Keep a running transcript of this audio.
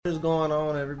going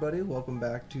on, everybody? Welcome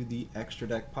back to the Extra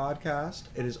Deck Podcast.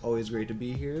 It is always great to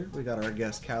be here. We got our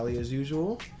guest, Callie, as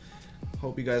usual.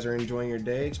 Hope you guys are enjoying your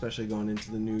day, especially going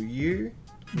into the new year.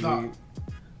 No,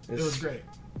 it was great.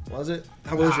 Was it?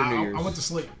 How was your New Year's? I went to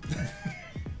sleep.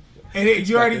 And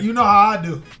you know how I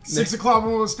do. 6 o'clock,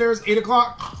 went on the stairs. 8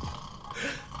 o'clock.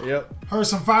 Yep. Heard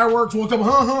some fireworks. Woke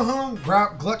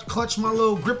up, clutched my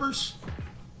little grippers.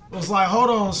 Was like, hold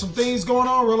on, some things going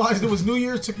on. Realized it was New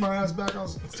Year's. Took my ass back. I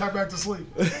was tied back to sleep.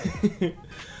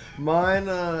 Mine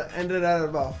ended at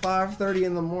about 5:30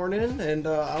 in the morning, and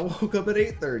I woke up at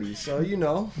 8:30. So you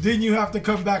know. Didn't you have to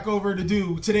come back over to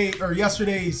do today or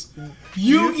yesterday's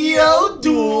Yu-Gi-Oh!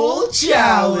 Duel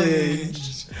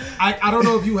Challenge? I don't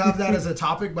know if you have that as a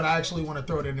topic, but I actually want to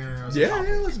throw it in there. As a topic.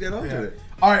 Let's get on to it.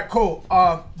 All right, cool.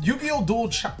 Yu-Gi-Oh! Duel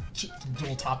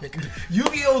topic.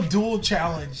 Yu-Gi-Oh! Duel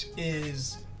Challenge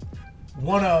is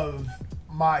one of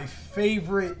my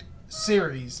favorite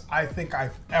series I think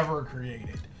I've ever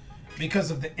created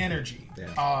because of the energy.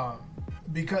 Yeah.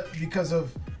 Because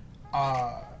of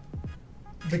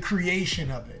the creation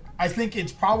of it. I think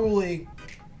it's probably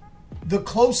the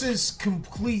closest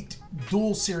complete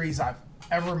duel series I've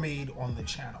ever made on the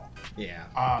channel.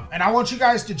 Yeah. And I want you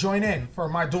guys to join in for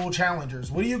my Duel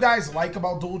Challengers. What do you guys like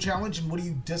about Duel Challenge and what do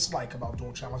you dislike about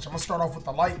Duel Challenge? I'm going to start off with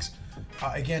the likes.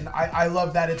 Again, I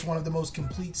love that it's one of the most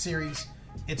complete series.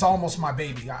 It's almost my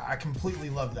baby. I completely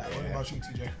love that. What about you,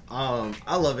 TJ?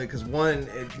 I love it because one,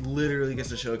 it literally gets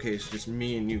to showcase just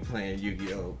me and you playing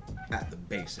Yu-Gi-Oh! At the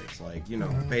basics. Like, you know,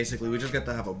 basically we just get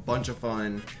to have a bunch of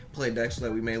fun, play decks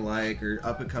that we may like, or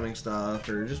up-and-coming stuff,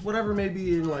 or just whatever may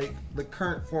be in, like, the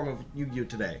current form of Yu-Gi-Oh!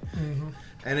 Today.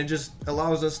 And it just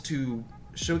allows us to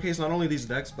showcase not only these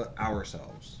decks, but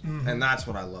ourselves. And that's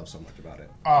what I love so much about it.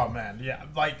 Oh, man, yeah.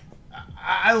 Like,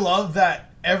 I love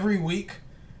that every week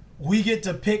we get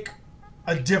to pick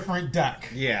a different deck.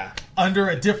 Yeah. Under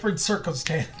a different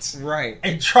circumstance. Right.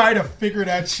 And try to figure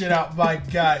that shit out. My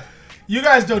God. You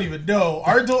guys don't even know.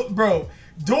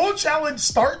 Duel Challenge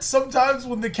starts sometimes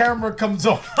when the camera comes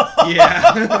on.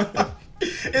 Yeah.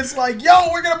 It's like, yo,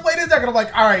 we're going to play this deck. And I'm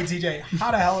like, all right, TJ,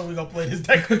 how the hell are we going to play this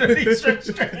deck under these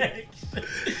restrictions?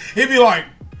 He'd be like,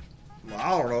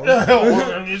 I don't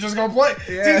know. You're just gonna play.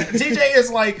 Yeah. TJ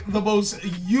is like the most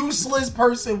useless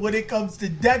person when it comes to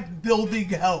deck building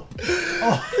help.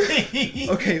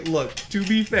 Okay, look. To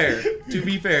be fair,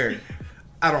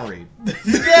 I don't read.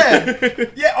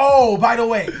 Yeah. Oh, by the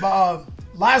way,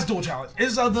 last Duel Challenge.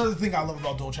 This is another thing I love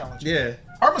about Duel Challenge. Yeah.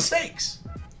 Our mistakes.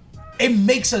 It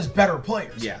makes us better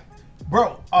players. Yeah.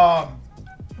 Bro.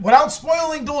 Without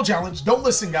spoiling Duel Challenge, don't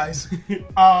listen, guys.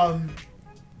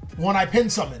 When I pin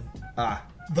summon.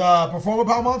 The Performer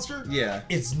Power Monster,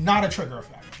 it's not a trigger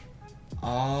effect.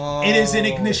 Oh. It is an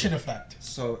ignition effect.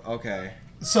 So, okay.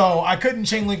 So, I couldn't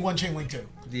chain link 1, chain link 2.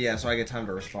 Yeah, so I get time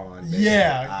to respond. Basically.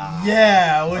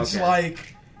 Yeah, which, okay.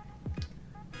 Like...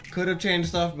 Could have changed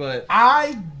stuff, but...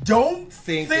 I don't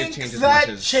think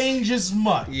that changes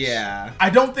much. Yeah.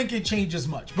 I don't think it changes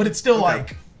much, but it's still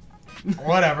like...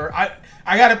 Whatever.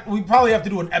 We probably have to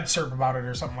do an excerpt about it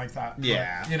or something like that.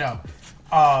 Yeah. But, you know...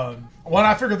 When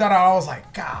I figured that out, I was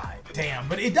like, God damn.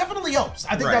 But it definitely helps.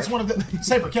 I think that's one of the...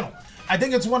 Saber Kennel. I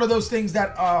think it's one of those things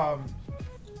that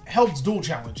helps Duel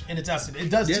Challenge in its essence. It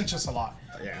does teach us a lot.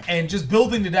 Yeah. And just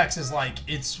building the decks is like,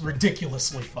 it's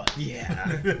ridiculously fun.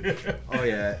 Yeah. Oh,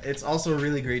 yeah. It's also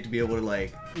really great to be able to,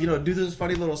 like, you know, do those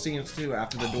funny little scenes, too,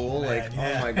 after the duel. Man, like,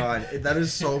 oh, my God. That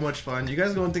is so much fun. You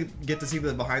guys don't get to see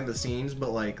the behind the scenes,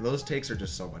 but, like, those takes are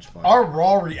just so much fun. Our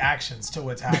raw reactions to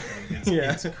what's happening,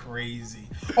 it's crazy.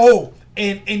 Oh,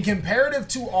 and in comparative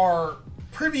to our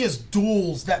previous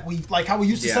duels that we, like, how we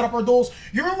used to set up our duels,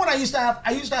 you remember when I used to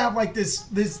have, like, this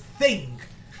thing.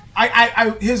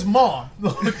 His mom,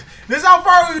 this is how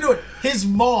far we do it. His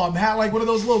mom had like one of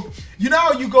those little, you know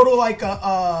how you go to like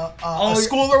a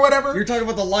school or whatever? You're talking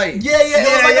about the light. Yeah.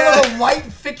 It was like a little light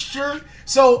fixture.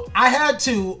 So I had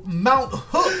to mount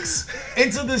hooks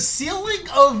into the ceiling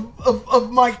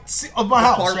of my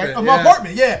house, right? Of my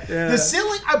apartment, yeah. The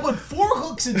ceiling, I put 4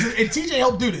 hooks into, and TJ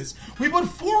helped do this. We put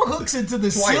 4 hooks into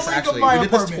the ceiling of my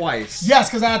apartment. We did this twice. Yes,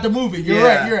 because I had to move it. You're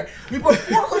right. We put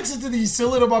 4 hooks into the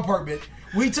ceiling of my apartment.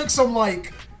 We took some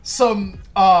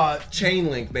chain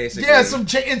link, basically. Yeah,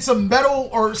 and some metal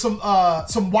or some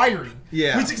wiring.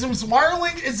 Yeah. We took some wire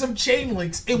link and some chain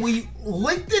links, and we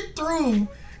linked it through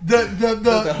the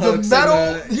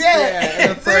metal.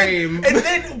 And the frame. And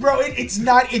then, bro,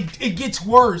 it gets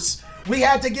worse. We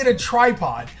had to get a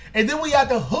tripod, and then we had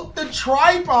to hook the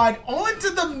tripod onto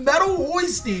the metal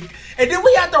hoisting, and then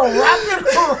we had to wrap it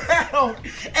around,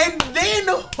 and then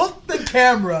hook the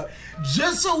camera.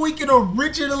 just so we could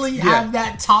originally have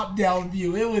that top-down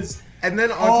view. It was... And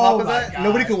then on top of that,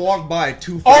 nobody could walk by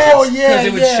too fast. Oh, yeah, because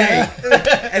it would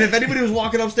shake. And if anybody was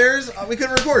walking upstairs, we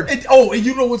couldn't record. And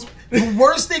you know what's the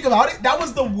worst thing about it? That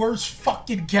was the worst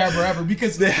fucking camera ever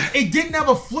because it didn't have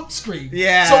a flip screen.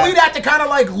 Yeah. So we'd have to kind of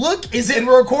like, look, is it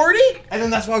recording? And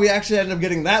then that's why we actually ended up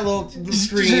getting that little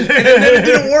screen. And then it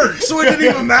didn't work, so it didn't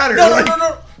even matter.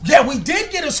 No. Yeah, we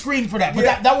did get a screen for that, but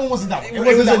that one wasn't that one. But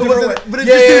it just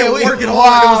didn't work at all.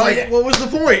 It was like, what was the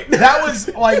point? That was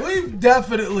like, we've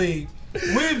definitely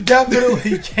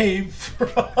came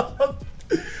from...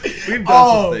 We've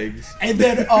done some things. And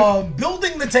then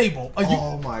building the table.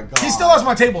 Oh my god. He still has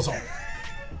my table saw.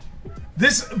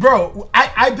 This, bro,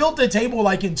 I built a table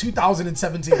like in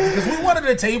 2017 because we wanted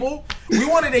a table. We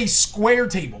wanted a square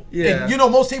table. Yeah. And you know,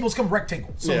 most tables come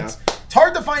rectangle. So it's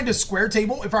hard to find a square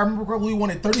table. If I remember correctly, we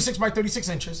wanted 36 by 36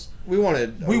 inches. We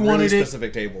wanted a really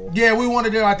specific table. Yeah, we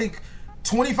wanted it, I think,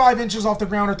 25 inches off the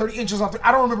ground or 30 inches off the...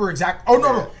 I don't remember exact... Oh,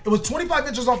 no. It was 25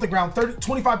 inches off the ground,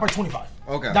 25 by 25.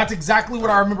 Okay. That's exactly what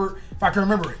I remember, if I can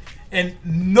remember it. And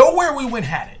nowhere we went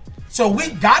had it. So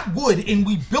we got wood and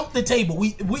we built the table.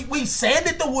 We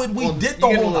sanded the wood. We did the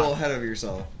whole lot. You get a little ahead of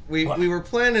yourself. We were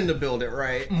planning to build it,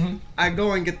 right? Mm-hmm. I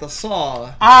go and get the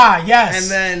saw. Ah, yes.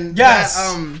 And then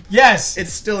yes,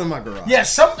 it's still in my garage.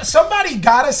 Yes, somebody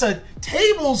got us a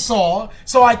table saw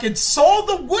so I could saw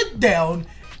the wood down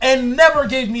and never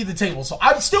gave me the table saw.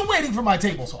 I'm still waiting for my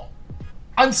table saw.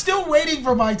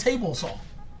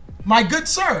 My good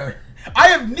sir, I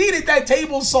have needed that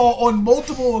table saw on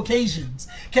multiple occasions.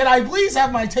 Can I please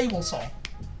have my table saw?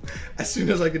 As soon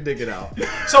as I could dig it out.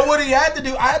 So what he had to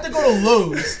do, I had to go to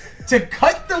Lowe's to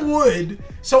cut the wood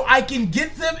so I can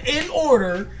get them in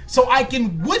order so I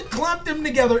can wood clamp them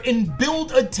together and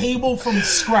build a table from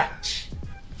scratch.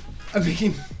 I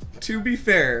mean, to be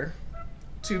fair,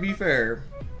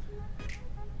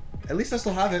 at least I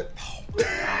still have it.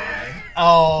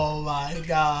 Oh my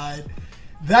god.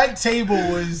 That table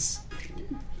was...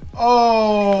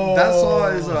 Oh. That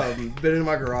saw has been in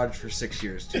my garage for 6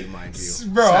 years too, mind you.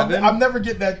 Bro, I'm never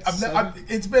getting that.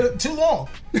 It's been too long.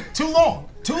 Too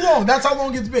long. That's how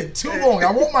long it's been. Too long.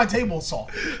 I want my table saw.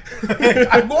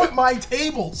 I want my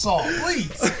table saw,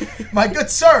 please. My good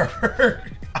sir.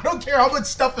 I don't care how much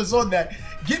stuff is on that.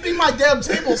 Give me my damn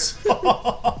table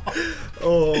saw.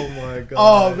 Oh my god.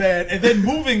 Oh man. And then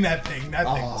moving that thing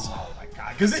was, oh my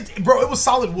god. Because it was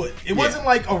solid wood. It wasn't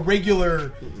like a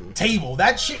regular table.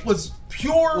 That shit was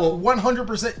pure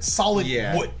 100% solid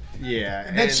wood. Yeah.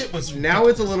 And that shit was... Now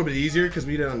it's a little bit easier because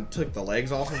we done took the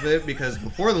legs off of it because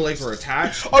before the legs were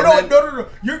attached. Oh, no.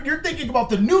 You're thinking about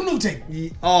the new table.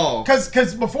 Oh.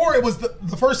 Because before it was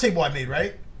the first table I made,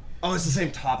 right? Oh, it's the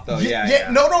same top though.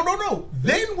 Yeah. No.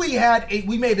 Then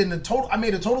I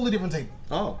made a totally different table.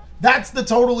 Oh. That's the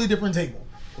totally different table.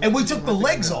 And we took the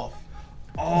legs off.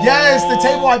 Oh. Yes, the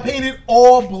table I painted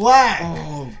all black.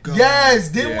 Oh god. Yes,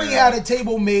 then we had a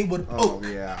table made with oak.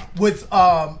 Yeah. With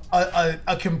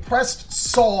a compressed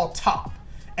saw top.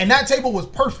 And that table was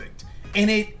perfect. And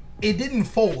it didn't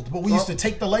fold, but we used to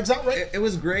take the legs out, right? It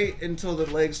was great until the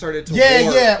legs started to warp.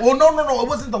 Yeah. Well, no. It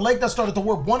wasn't the leg that started to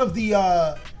warp. One of the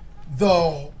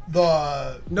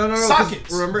sockets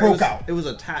broke out. It was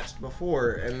attached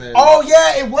before, and then... Oh,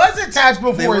 yeah, it was attached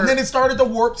before, and then it started to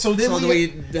warp, so then we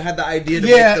had the idea to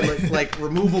make them like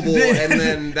removable, and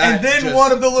then that... And then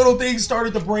one of the little things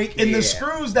started to break, and the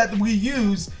screws that we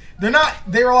use,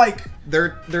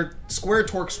 they're square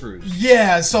torque screws.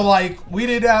 Yeah, so like, we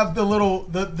didn't have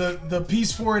the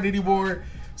piece for it anymore,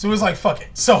 so it was like, fuck it.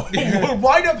 So what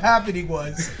wound up happening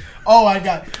was, oh my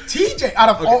god, TJ, out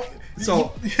of all...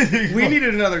 So we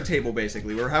needed another table.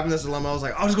 Basically, we were having this dilemma. I was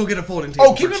like, "I'll just go get a folding table."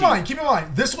 Oh, keep in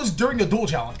mind, this was during the duel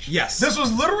challenge. Yes, this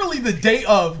was literally the day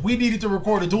of. We needed to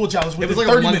record a duel challenge within 30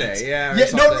 like a Monday, minutes. Yeah,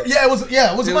 it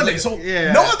was a Monday. So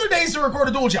no other days to record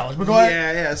a duel challenge. But go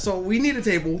ahead. Yeah. So we need a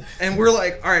table, and we're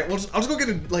like, "All right, I'll just go get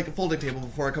a folding table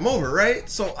before I come over." Right?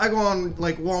 So I go on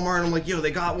like Walmart, and I'm like, "Yo,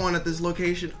 they got one at this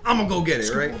location. I'm gonna go get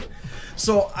it." Right?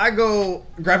 So I go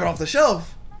grab it off the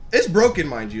shelf. It's broken,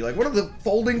 mind you. Like, one of the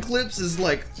folding clips is,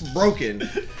 like, broken.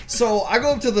 So, I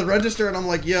go up to the register, and I'm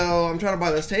like, yo, I'm trying to buy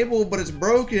this table, but it's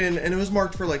broken, and it was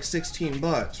marked for, like,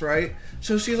 $16, right?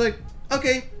 So, she's like,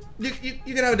 okay, you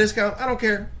can have a discount. I don't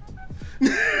care.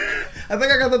 I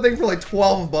think I got the thing for, like,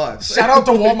 $12. Shout out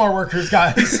to Walmart workers,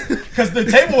 guys. Because the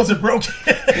table wasn't broken.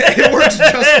 It works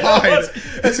just fine.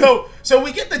 So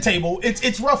we get the table.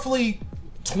 It's roughly...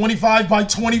 25 by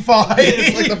 25.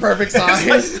 It's like the perfect size.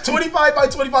 It's like 25 by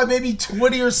 25, maybe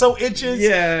 20 or so inches.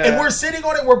 Yeah. And we're sitting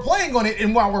on it, we're playing on it,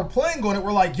 and while we're playing on it,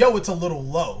 we're like, yo, it's a little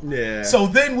low. Yeah. So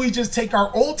then we just take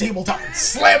our old tabletop and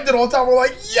slammed it on top. We're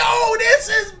like, yo, this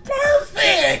is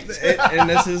perfect. And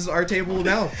this is our table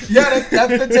now. Yeah,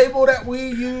 that's the table that we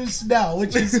use now,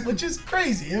 which is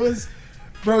crazy. It was...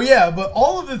 Bro, yeah, but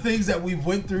all of the things that we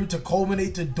went through to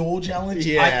culminate to Duel Challenge,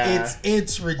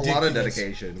 it's ridiculous. A lot of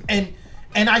dedication.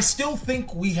 And I still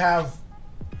think we have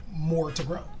more to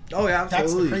grow. Oh yeah, absolutely.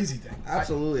 That's the crazy thing.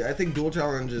 Absolutely. I think Duel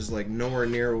Challenge is like nowhere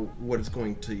near what it's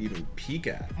going to even peak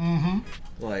at. Mm-hmm.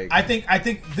 Like I think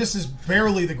this is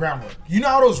barely the groundwork. You know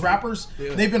how those rappers,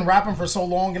 they've been rapping for so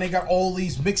long and they got all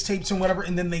these mixtapes and whatever,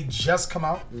 and then they just come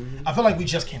out. Mm-hmm. I feel like we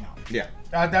just came out. Yeah.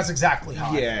 That's exactly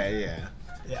how Yeah.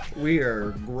 We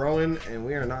are growing and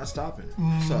we are not stopping.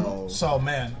 Mm-hmm. So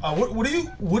man,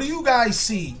 what do you guys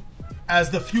see as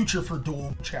the future for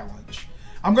Duel Challenge?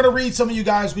 I'm gonna read some of you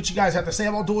guys what you guys have to say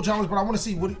about Duel Challenge, but I want to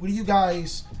see what do you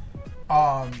guys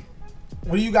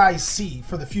see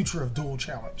for the future of Duel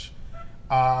Challenge?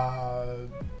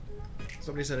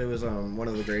 Somebody said it was one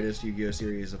of the greatest Yu-Gi-Oh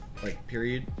series of like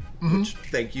period. Mm-hmm. Which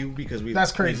thank you because we'd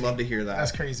love to hear that.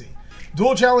 That's crazy.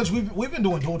 Duel Challenge, we've been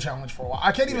doing Duel Challenge for a while.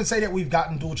 I can't even say that we've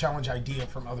gotten Duel Challenge idea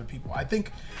from other people. I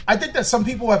think that some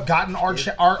people have gotten our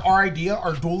idea,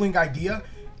 our dueling idea,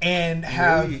 and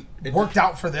have worked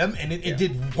out for them, and it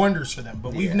did wonders for them.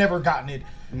 But we've never gotten it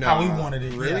how we wanted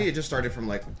it. Really, it just started from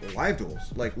like live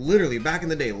duels. Like literally back in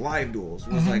the day, live duels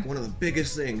was like one of the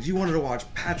biggest things. You wanted to watch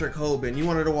Patrick Hoban, you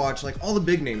wanted to watch like all the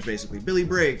big names basically, Billy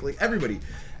Brake, like everybody.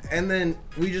 And then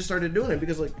we just started doing it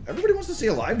because like everybody wants to see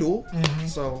a live duel. Mm-hmm.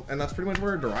 So, and that's pretty much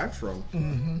where it derived from.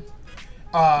 Mm-hmm.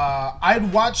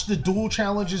 I'd watch the Duel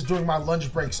Challenges during my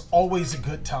lunch breaks. Always a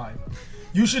good time.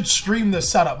 You should stream the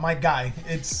setup, my guy.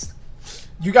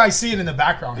 You guys see it in the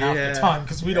background half the time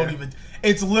because we don't even.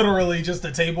 It's literally just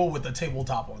a table with a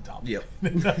tabletop on top. Yep.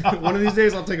 One of these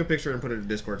days, I'll take a picture and put it in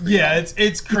Discord.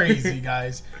 It's crazy,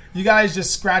 guys. You guys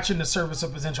just scratching the surface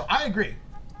of potential. I agree.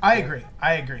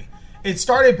 It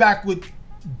started back with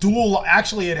Duel.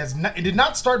 Actually, it did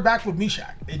not start back with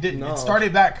Meshach. It didn't. No. It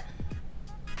started back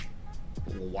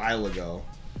a while ago.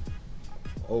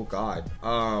 Oh God.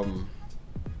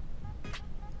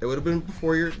 It would have been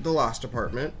before the last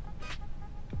department.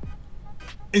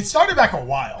 It started back a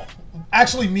while.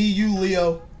 Actually, me, you,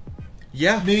 Leo.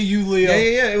 Yeah. Me, you, Leo.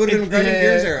 Yeah. It would have been Grinding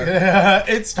Gears era. Yeah,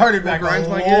 it started back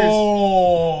a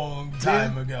long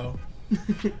time ago.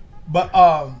 But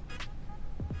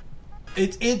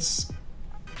it's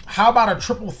how about a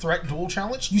triple threat duel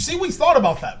challenge? You see, we thought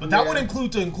about that, but that would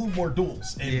include more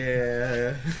duels.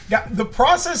 And the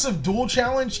process of Duel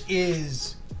Challenge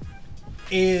is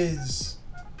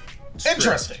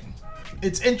interesting.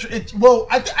 Well,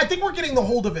 I think we're getting the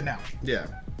hold of it now. Yeah.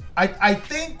 I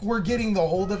think we're getting the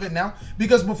hold of it now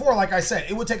because before, like I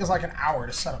said, it would take us like an hour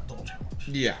to set up Duel Challenge.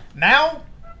 Yeah. Now,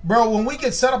 bro, when we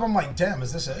get set up, I'm like, damn,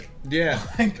 is this it? Yeah.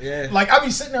 Like I'll be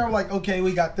sitting there like, okay,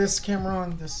 we got this camera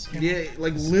on, this camera. Yeah,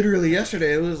 like literally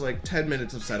yesterday, it was like 10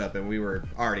 minutes of setup and we were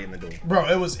already in the duel. Bro,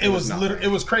 it was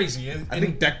crazy. I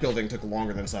think deck building took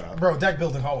longer than setup. Bro, deck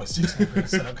building always takes longer than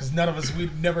setup because none of us, we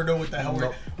never know what the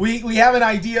hell we have an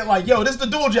idea like, yo, this is the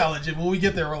Duel Challenge, and when we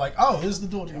get there, we're like, oh, this is the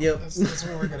Duel Challenge. Yep. That's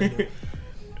what we're gonna do.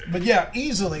 But yeah,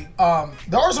 easily.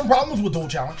 There are some problems with Duel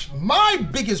Challenge. My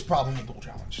biggest problem with Duel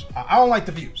Challenge, I don't like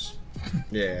the views.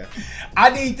 Yeah. I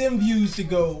need them views to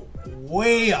go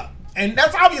way up. And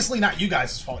that's obviously not you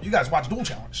guys' fault. You guys watch Duel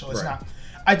Challenge, so it's not.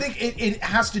 I think it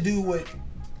has to do with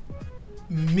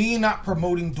me not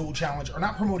promoting Duel Challenge or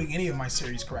not promoting any of my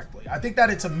series correctly. I think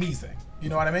that it's a me thing. You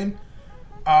know what I mean?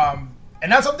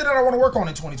 And that's something that I want to work on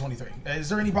in 2023. Is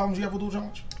there any problems you have with Duel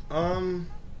Challenge?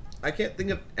 I can't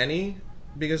think of any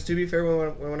because to be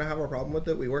fair, when I have a problem with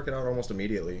it, we work it out almost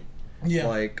immediately. Yeah.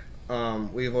 Like,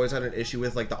 we've always had an issue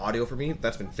with like the audio for me.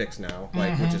 That's been fixed now,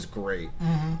 like which is great.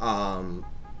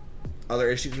 Other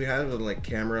issues we had with like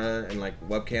camera and like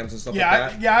webcams and stuff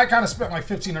like that. I kind of spent like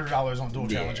 $1,500 on Duel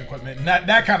Challenge equipment, and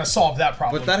that kind of solved that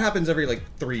problem. But that happens every like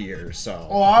 3 years, so.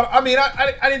 Well, I mean,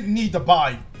 I didn't need to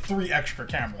buy 3 extra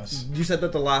cameras. You said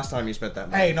that the last time you spent that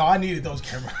money. Hey, no, I needed those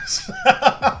cameras.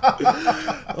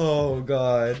 Oh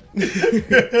God.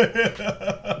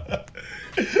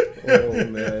 Oh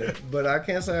man, but I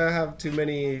can't say I have too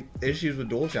many issues with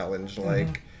Duel Challenge.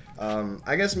 Like,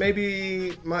 I guess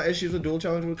maybe my issues with Duel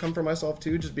Challenge would come from myself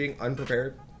too, just being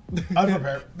unprepared.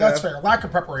 Unprepared. That's fair. Lack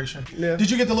of preparation. Yeah.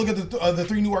 Did you get to look at the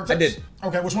 3 new archetypes? I did.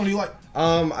 Okay, which one do you like?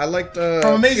 I liked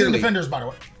from Amazing Defenders, by the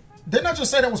way. Didn't I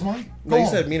just say that was mine? No, you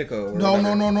said Minako. No.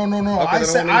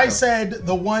 Okay, I said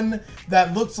the one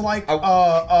that looks like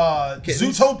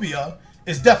Zootopia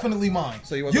is definitely mine.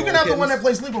 So you can have the one that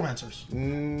plays Libromancers.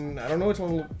 I don't know which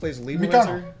one plays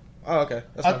Libromancer. Oh, okay.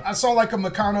 That's fine. I saw like a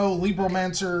Meccano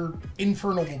Libromancer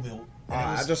Infernal build.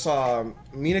 I just saw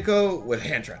Minako with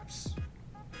hand traps.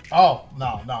 Oh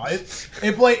no! I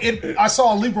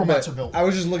saw a Libromancer build. I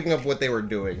was just looking up what they were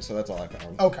doing, so that's all I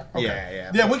found. Okay.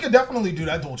 Yeah. We could definitely do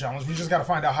that dual challenge. We just got to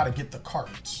find out how to get the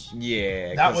cards.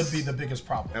 Yeah, that would be the biggest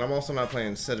problem. And I'm also not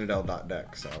playing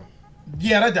Citadel.deck, so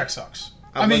yeah, that deck sucks.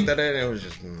 I looked at it and it was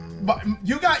just. But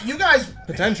you guys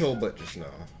potential, but just no.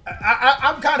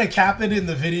 I'm kind of capping in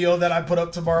the video that I put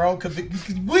up tomorrow because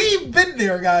we've been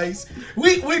there, guys.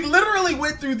 We literally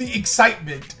went through the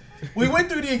excitement. We went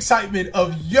through the excitement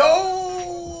of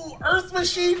Earth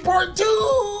Machine Part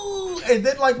 2, and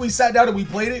then like we sat down and we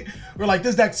played it. We're like,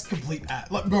 this deck's complete ass.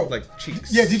 Bro, like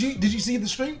cheeks. Yeah, did you see the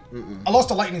stream? I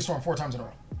lost a Lightning Storm 4 times in a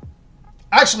row.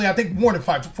 Actually, I think more than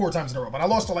 4 times in a row, but I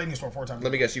lost a Lightning Storm 4 times.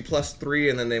 Let me guess, you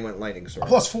 +3 and then they went Lightning Storm.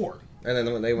 +4. And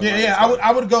then when they went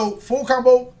I would go full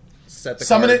combo, set the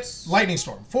summon cards. it, Lightning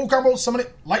Storm. Full combo, summon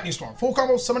it, Lightning Storm. Full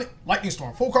combo, summon it, Lightning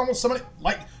Storm. Full combo, summon it,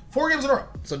 4 games in a row.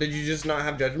 So did you just not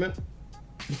have Judgment?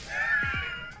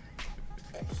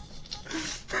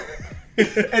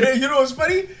 And then, you know what's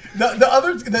funny? The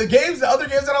other games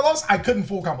that I lost, I couldn't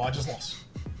full combo. I just lost.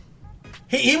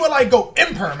 He would like go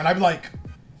imperm, and I'd be like,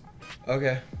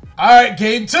 okay. All right,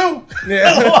 game 2.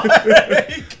 Yeah.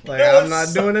 I'm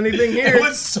not doing anything here. It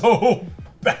was so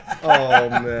bad. Oh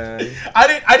man.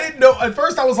 I didn't know. At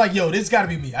first, I was like, "Yo, this got to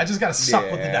be me. I just got to suck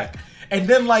with the deck." And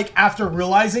then, like after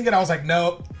realizing it, I was like,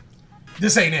 "No,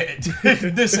 this ain't it.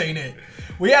 This ain't it."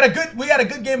 We had a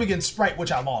good game against Sprite,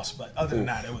 which I lost, but other than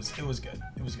that, it was good.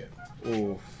 It was good.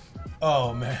 Ooh.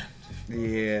 Oh man.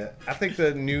 Yeah, I think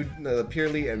the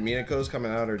Purely and Minako's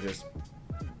coming out are just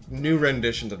new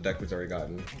renditions of deck we've already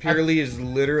gotten. Purely is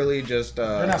literally just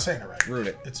you're not saying it right.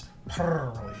 Runic. It's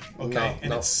Purely, okay,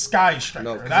 no. it's Sky Striker.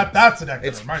 No, that's the deck.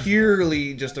 It's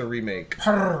purely just a remake.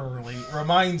 Purely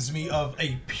reminds me of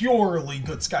a purely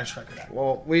good Sky Striker deck.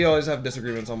 Well, we always have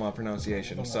disagreements on my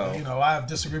pronunciation, so I have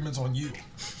disagreements on you.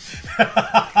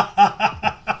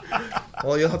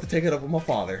 Well, you'll have to take it up with my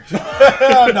father.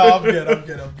 No, I'm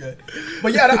good.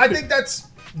 But yeah, I think that's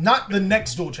not the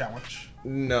next dual challenge.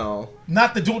 No.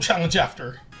 Not the dual challenge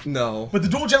after. No. But the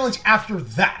dual challenge after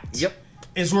that. Yep.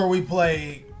 Is where we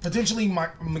play potentially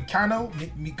Meccano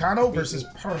versus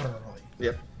Purely.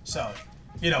 Yep. So,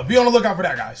 be on the lookout for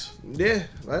that, guys. Yeah,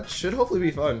 that should hopefully be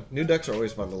fun. New decks are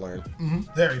always fun to learn. Mm-hmm.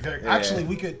 Very, very. Yeah. Actually,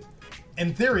 we could,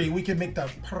 in theory, we could make the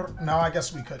No, I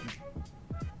guess we couldn't.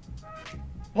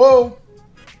 Well,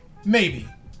 maybe.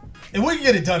 If we can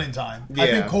get it done in time, I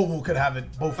think Koval could have it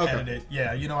both edited.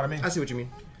 Yeah, you know what I mean? I see what you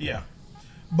mean. Yeah.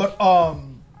 But I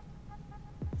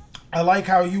like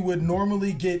how you would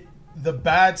normally get the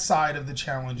bad side of the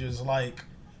challenges, like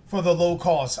for the low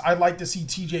cost. I'd like to see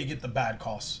TJ get the bad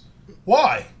costs.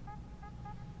 Why?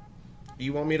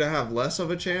 You want me to have less of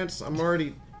a chance? I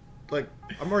mean,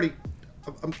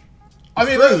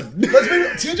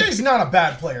 TJ's not a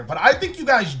bad player, but I think you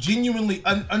guys genuinely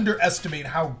underestimate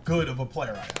how good of a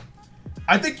player I am.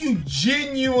 I think you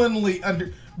genuinely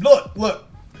Look.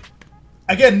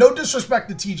 Again, no disrespect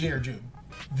to TJ or June.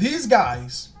 These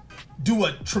guys do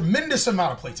a tremendous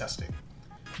amount of playtesting.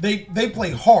 They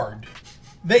play hard.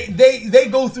 They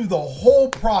go through the whole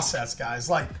process, guys.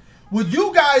 Like what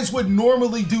you guys would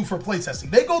normally do for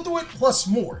playtesting. They go through it plus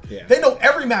more. Yeah. They know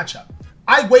every matchup.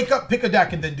 I wake up, pick a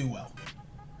deck, and then do well.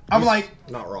 I'm like,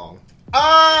 not wrong.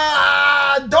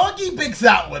 Doggy picks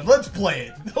that one. Let's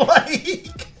play it.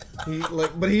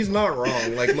 But he's not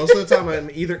wrong. Like most of the time, I'm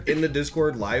either in the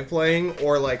Discord live playing,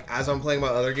 or like as I'm playing my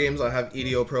other games, I have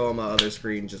EDO Pro on my other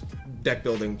screen, just deck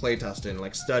building, play testing,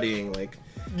 like studying, like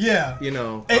yeah,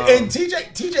 And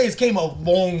TJ's came a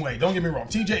long way. Don't get me wrong.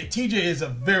 TJ is a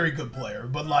very good player,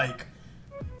 but like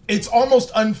it's almost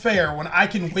unfair when I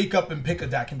can wake up and pick a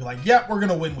deck and be like, yeah, we're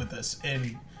gonna win with this,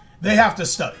 and they have to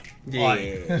study.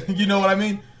 Yeah, you know what I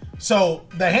mean. So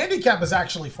the handicap is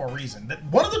actually for a reason.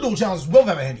 One of the dual challenges will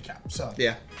have a handicap. So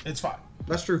yeah, it's fine.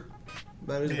 That's true.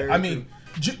 That is very true. I mean,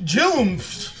 June.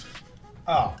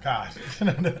 Oh God, I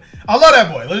love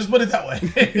that boy. Let's put it that way.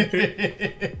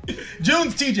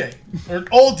 June's TJ or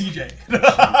old TJ.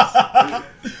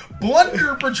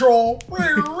 Blunder Patrol.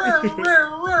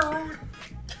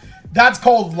 That's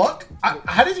called luck?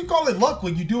 How did you call it luck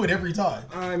when you do it every time?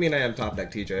 I mean, I am top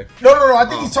deck TJ. No. I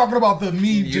think he's talking about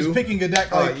just picking a deck.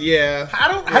 Like, yeah.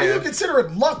 How do you consider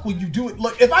it luck when you do it?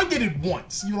 Look, if I did it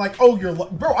once, you're like, oh, you're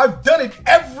luck. Bro, I've done it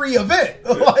every event.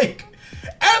 Like,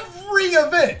 every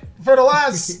event. for the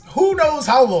last who knows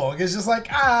how long. It's just like,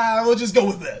 we'll just go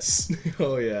with this.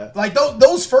 Oh, yeah. Like,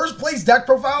 those first place deck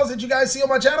profiles that you guys see on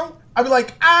my channel, I'd be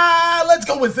like, let's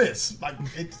go with this. Like,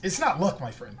 it's not luck,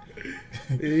 my friend.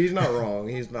 He's not wrong.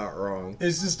 He's not wrong.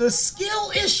 It's just a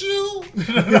skill issue.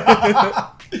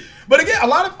 But again, a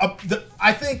lot of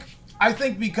I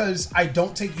think because I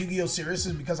don't take Yu-Gi-Oh serious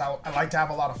is because I like to have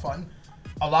a lot of fun.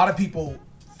 A lot of people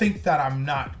think that I'm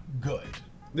not good.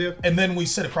 Yeah. And then we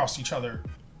sit across each other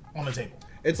on the table.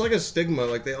 It's like a stigma.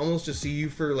 Like, they almost just see you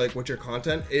for, like, what your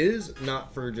content is,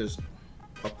 not for just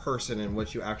a person and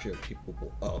what you actually are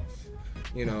capable of.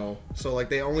 You know? So, like,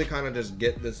 they only kind of just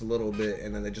get this little bit,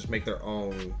 and then they just make their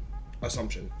own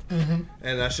assumption. Mm-hmm.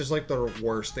 And that's just, like, the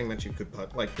worst thing that you could,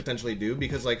 potentially do.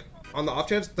 Because, like, on the off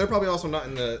chance, they're probably also not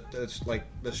in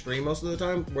the stream most of the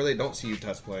time, where they don't see you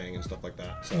test playing and stuff like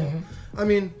that. So, I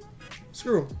mean...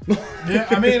 Screw them. Yeah,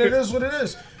 I mean, it is what it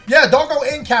is. Yeah, Doggo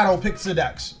and Kato picks the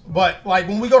decks. But, like,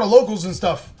 when we go to locals and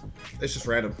stuff... It's just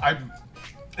random.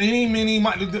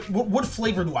 What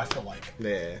flavor do I feel like?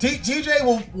 Yeah.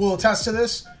 TJ will attest to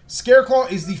this. Scareclaw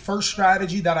is the first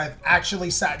strategy that I've actually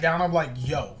sat down. I'm like,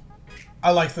 yo,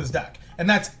 I like this deck. And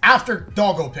that's after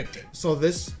Doggo picked it. So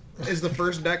this is the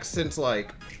first deck since,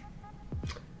 like,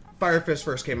 Fire Fist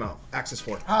first came out. Axis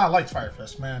 4. I liked Fire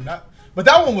Fist, man. But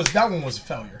that one was a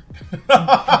failure.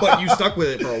 But you stuck with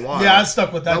it for a while. Yeah, I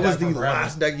stuck with that. That was the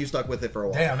last deck you stuck with it for a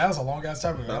while. Damn, that was a long ass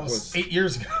time ago. That was 8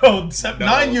 years ago.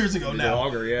 9 years ago now.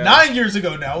 Longer, yeah. 9 years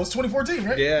ago now. It was 2014,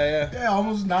 right? Yeah. Yeah,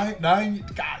 almost nine.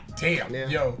 God damn, yeah.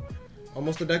 Yo.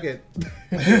 Almost a decade.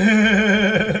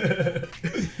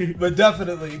 But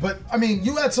definitely. But I mean,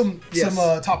 you had some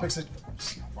topics that.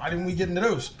 Why didn't we get into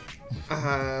those? I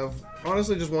have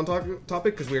honestly just one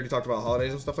topic because we already talked about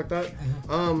holidays and stuff like that.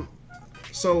 Mm-hmm.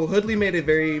 So Hoodley made a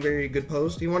very, very good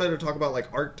post. He wanted to talk about, like,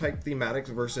 archetype thematics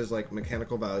versus, like,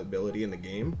 mechanical viability in the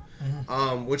game,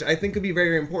 which I think could be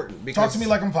very important. Because, talk to me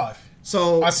like I'm 5.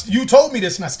 So you told me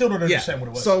this, and I still don't understand what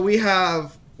it was. So we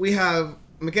have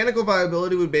mechanical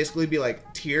viability would basically be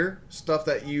like tier stuff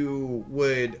that you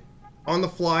would on the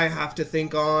fly have to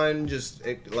think on. Just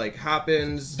it like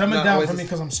happens. Dumb it down for me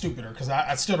because I'm stupider. Because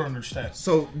I still don't understand.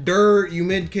 So you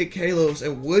mid kick Kalos.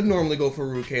 It would normally go for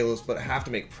Root Kalos, but I have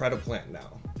to make Predaplant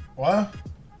now. What?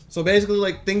 So basically,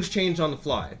 like, things change on the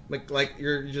fly. Like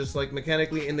you're just like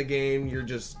mechanically in the game.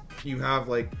 You have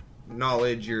like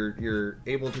knowledge. You're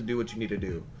able to do what you need to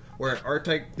do. Where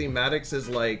archetype thematics is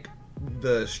like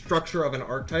the structure of an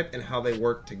archetype and how they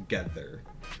work together.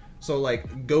 So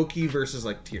like Goki versus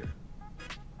like tier.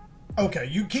 Okay,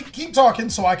 you keep talking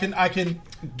so I can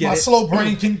Get my it? slow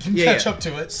brain can catch up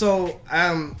to it. So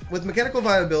with mechanical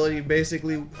viability,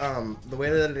 basically the way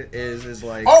that it is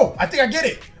like. Oh, I think I get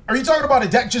it. Are you talking about a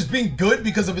deck just being good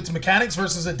because of its mechanics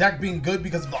versus a deck being good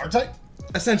because of the archetype?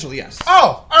 Essentially, yes.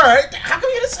 Oh, all right. How come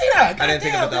you didn't say that? God I didn't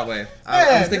think of it that way. Yeah,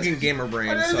 I was thinking gamer brain.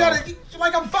 So.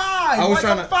 Like I'm 5.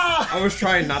 I was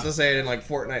trying not to say it in like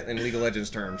Fortnite and League of Legends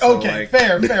terms. So okay, like...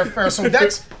 fair.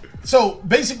 So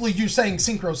basically, you're saying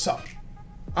synchros suck.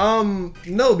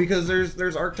 No, because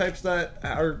there's archetypes that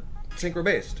are synchro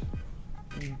based.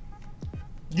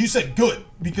 You said good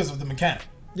because of the mechanic.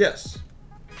 Yes.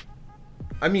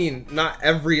 I mean, not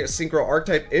every synchro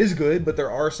archetype is good, but there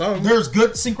are some. There's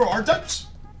good synchro archetypes?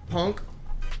 Punk.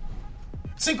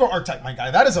 Synchro archetype, my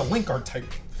guy. That is a link archetype.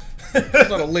 That's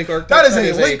not a link archetype. That is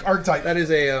a link archetype. That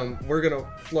is a, we're going to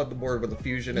flood the board with a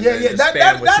fusion. And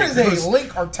that is a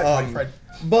link archetype, my friend.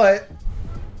 But,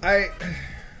 I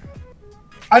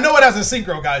know it has a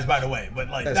synchro, guys, by the way, but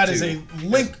like that is a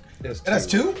link. It has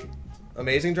 2?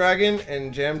 Amazing Dragon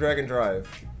and Jam Dragon Drive.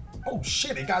 Oh,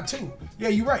 shit, it got 2. Yeah,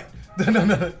 you're right.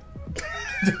 No.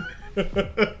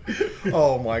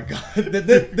 Oh my god.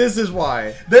 This is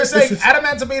why. They're saying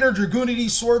Adamantimator, Dragoonity,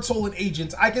 Sword Soul, and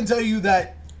Agents. I can tell you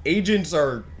that Agents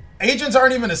aren't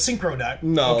even a synchro deck.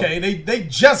 No. Okay, they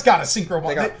just got a synchro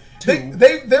monster.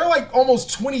 They're like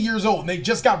almost 20 years old and they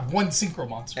just got 1 synchro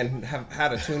monster. And have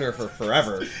had a tuner for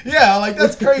forever. Yeah, like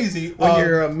that's crazy. When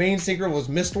your main synchro was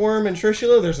Mistworm and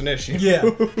Trishula, there's an issue. Yeah.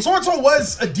 Sword Soul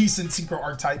was a decent synchro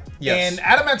archetype. Yes. And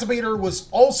Adamantimator was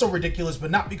also ridiculous,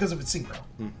 but not because of its synchro.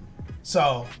 Mm-hmm.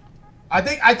 So I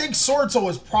think Sword Soul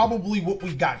is probably what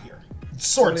we got here.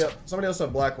 Somebody else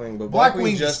said Blackwing, but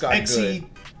Blackwing just got good.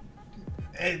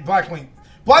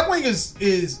 Blackwing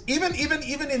is even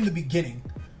in the beginning.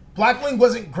 Blackwing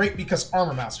wasn't great because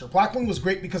Armor Master. Blackwing was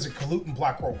great because of Kalut and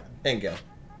Black Whirlwind. And Gale.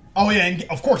 Oh yeah, and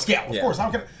of course Gale. Of course. How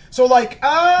can so like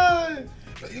are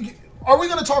we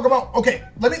going to talk about? Okay,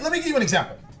 let me give you an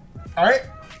example. All right,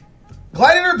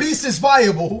 Gladiator Beast is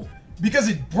viable because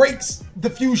it breaks the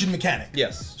fusion mechanic.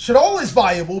 Yes. Shaddoll is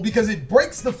viable because it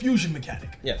breaks the fusion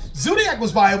mechanic. Yes. Zoodiac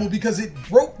was viable because it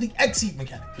broke the Exceed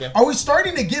mechanic. Yeah. Are we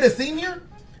starting to get a theme here?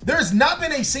 There's not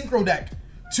been a synchro deck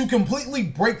to completely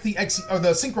break the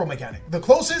the synchro mechanic. The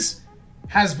closest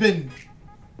has been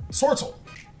Sword Soul.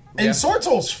 And Sword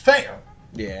Soul's fair.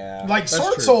 Yeah. Like,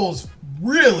 Sword Soul's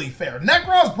really fair.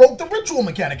 Nekroz broke the ritual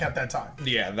mechanic at that time.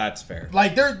 Yeah, that's fair.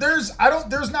 Like, there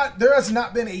has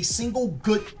not been a single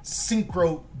good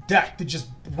synchro deck to just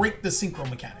break the synchro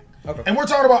mechanic. Okay. And we're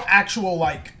talking about actual,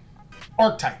 like,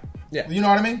 archetype. Yeah. You know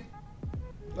what I mean?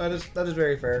 That is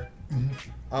very fair.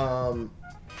 Mm-hmm.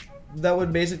 That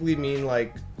would basically mean,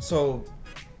 like, so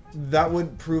that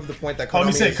would prove the point that Konami Let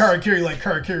me say Karakiri, like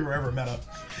Karakiri were ever meta.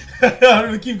 I'm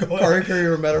gonna keep going. Karakiri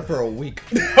were meta for a week.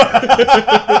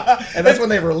 And that's when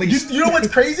they released. You know what's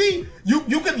crazy?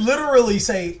 You could literally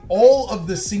say all of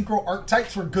the synchro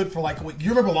archetypes were good for like a week. You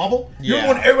remember Laval? You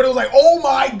remember when everybody was like, oh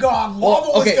my god,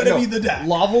 Laval was gonna be the deck.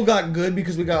 Laval got good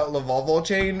because we got Laval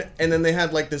chain, and then they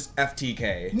had like this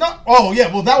FTK. Oh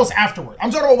yeah, well that was afterward. I'm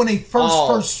talking about when they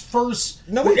first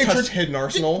nobody touched Hidden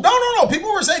Arsenal. No.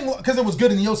 People were saying, because it was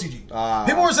good in the OCG.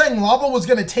 People were saying Laval was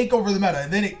gonna take over the meta,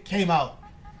 and then it came out.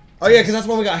 Oh yeah, because that's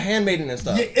when we got Handmaiden and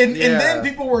stuff. Yeah, and then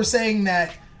people were saying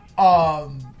that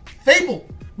Fable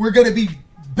were gonna be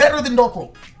better than Dark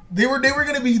World. They were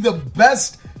gonna be the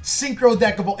best synchro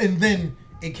deck of all, and then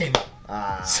it came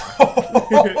out. So,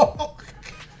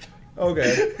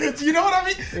 okay. You know what I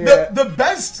mean? Yeah. The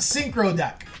best synchro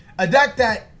deck, a deck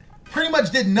that pretty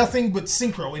much did nothing but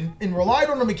synchro and relied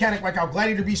on the mechanic like how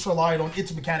Gladiator Beast relied on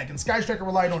its mechanic and Sky Striker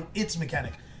relied on its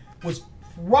mechanic, was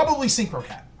probably Synchro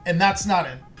Cat, and that's not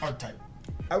an archetype.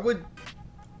 I would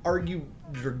argue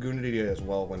Dragoonity as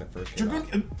well when it first came out.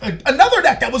 Another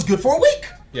deck that was good for a week.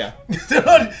 Yeah.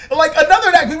 Like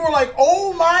another deck, people were like,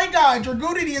 oh my god,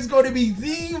 Dragoonity is going to be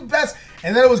the best,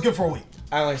 and then it was good for a week.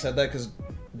 I only said that because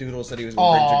Doodle said he was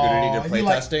going to bring Dragoonity to play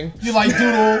testing. You like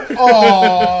Doodle?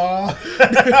 Aww.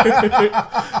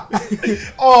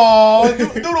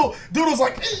 Aww. Doodle's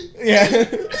like, yeah.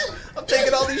 I'm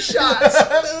taking all these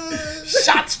shots.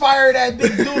 Shots fired at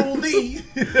Big Doodle D.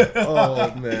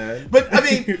 Oh, man. But, I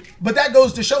mean, that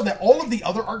goes to show that all of the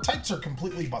other archetypes are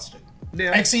completely busted.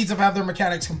 Yeah. Exceeds have had their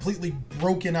mechanics completely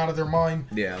broken out of their mind.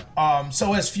 Yeah.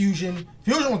 So has Fusion.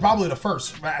 Fusion was probably the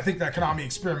first. I think that Konami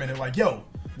experimented like, yo,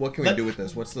 what can we do with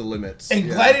this? What's the limits? And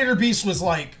Gladiator Beast was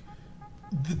like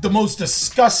the most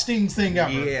disgusting thing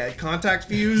ever. Yeah, contact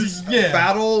fuse,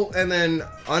 battle, and then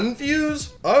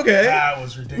unfuse? Okay. That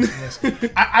was ridiculous.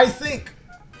 I think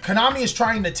Konami is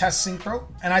trying to test Synchro,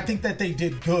 and I think that they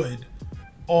did good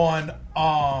on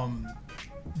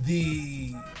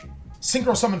the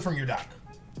Synchro Summon from your deck.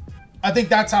 I think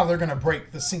that's how they're going to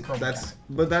break the Synchro mechanic.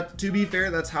 But that, to be fair,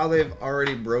 that's how they've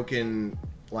already broken,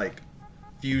 like,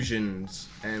 fusions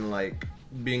and like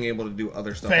being able to do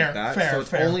other stuff like that. So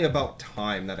it's only about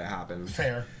time that it happens.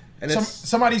 Fair. And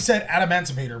somebody said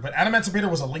Adamancipator, but Adamancipator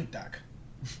was a Link deck.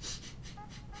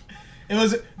 It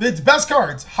was its best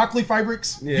cards: Hockley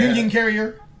Fibrix, Union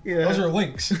Carrier. Yeah. Those are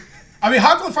Links. I mean,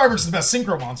 Hockley Fibrix is the best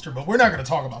synchro monster, but we're not going to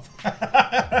talk about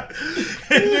that.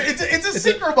 it's a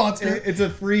synchro monster. It's a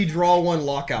free draw one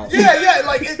lockout. Yeah,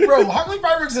 like, bro, Hockley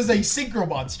Fibrix is a synchro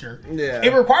monster. Yeah.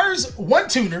 It requires one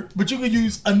tuner, but you can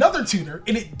use another tuner,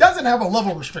 and it doesn't have a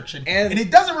level restriction, and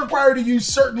it doesn't require you to use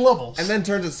certain levels. And then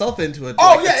turns itself into a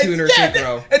tuner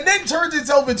synchro. And then turns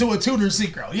itself into a tuner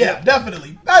synchro. Yeah,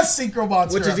 definitely. Best synchro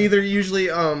monster. Which is either usually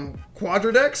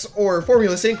Quadradex or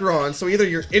Formula Synchron, so either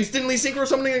you're instantly synchro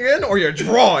summoning again or you're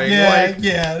drawing. That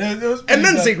was and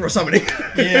then synchro summoning.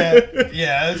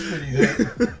 That's pretty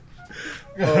good.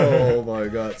 Oh my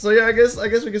god. So yeah, I guess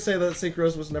we could say that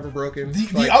Synchros was never broken.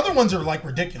 The other ones are like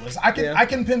ridiculous. I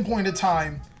can pinpoint a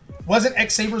time. Wasn't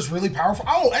X-Sabers really powerful?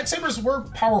 Oh, X-Sabers were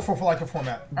powerful for like a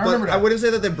format. I remember that. I wouldn't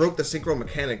say that they broke the synchro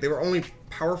mechanic. They were only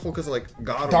powerful because of like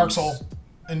Gotham. Dark Soul.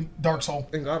 And Dark Soul.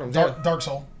 Dark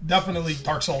Soul. Definitely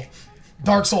Dark Soul.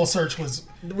 Dark Soul Search was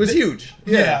huge.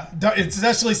 Yeah.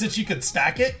 Especially since you could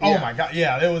stack it. Oh my god.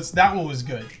 Yeah, that one was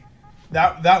good.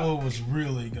 That one was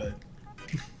really good.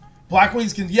 Black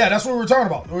Wings that's what we were talking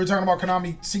about. We were talking about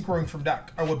Konami synchroing from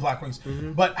deck with Black Wings.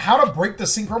 Mm-hmm. But how to break the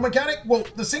synchro mechanic? Well,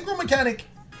 the synchro mechanic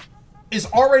is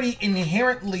already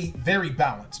inherently very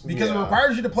balanced because it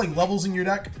requires you to play levels in your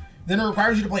deck. Then it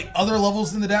requires you to play other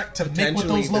levels in the deck to make with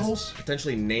those levels.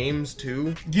 Potentially names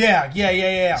too.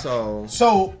 Yeah.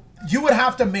 So you would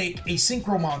have to make a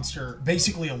synchro monster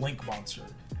basically a Link monster.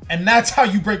 And that's how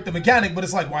you break the mechanic, but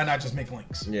it's like, why not just make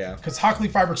Links? Yeah. Because Hockley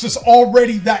Fibrix is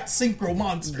already that synchro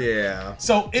monster. Yeah.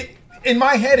 So in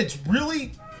my head, it's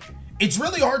really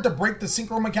hard to break the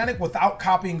synchro mechanic without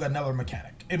copying another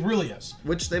mechanic. It really is.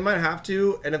 Which they might have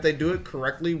to, and if they do it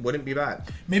correctly, wouldn't be bad.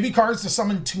 Maybe cards to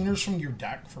summon tuners from your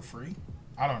deck for free.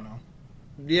 I don't know.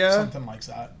 Yeah. Something like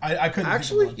that. I couldn't.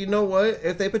 Actually, you know what?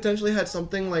 If they potentially had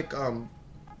something like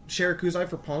Shirakuzai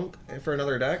for Punk for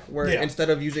another deck, where instead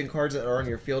of using cards that are on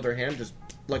your field or hand, just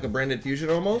like a branded fusion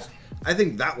almost, I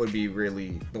think that would be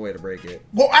really the way to break it.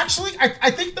 Well, actually,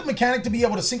 I think the mechanic to be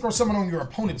able to synchro summon on your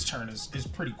opponent's turn is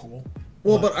pretty cool.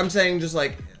 Well, but I'm saying just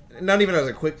like, not even as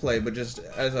a quick play, but just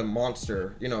as a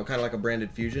monster, you know, kind of like a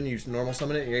branded fusion. You normal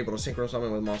summon it, and you're able to synchro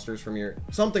summon with monsters from your...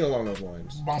 Something along those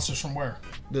lines. Monsters from where?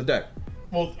 The deck.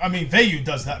 Well, I mean, Vayu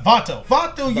does that.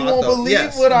 Vato, you won't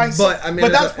believe what I say. But, I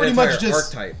mean, that's pretty much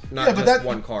just... archetype, not just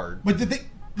one card. But the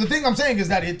thing I'm saying is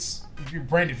that it's your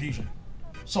branded fusion.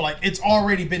 So, like, it's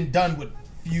already been done with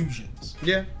fusions.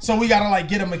 Yeah. So we gotta, like,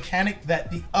 get a mechanic that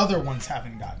the other ones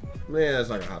haven't gotten. Yeah, that's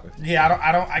not gonna happen.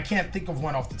 Yeah, I can't think of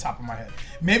one off the top of my head.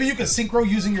 Maybe you could synchro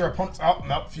using your opponent's... Oh,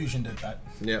 no, Fusion did that.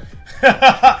 Yep.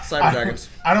 Cyber Dragons.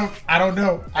 I don't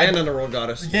know. And Underworld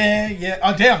Goddess. Yeah.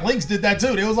 Oh, damn, Lynx did that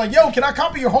too. It was like, yo, can I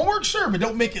copy your homework? Sure, but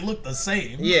don't make it look the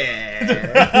same.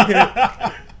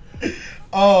 Yeah.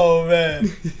 Oh, man.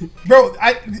 Bro,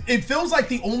 it feels like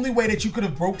the only way that you could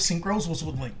have broke synchros was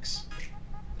with Lynx.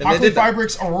 Hockley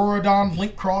Fibrix, Auroradon,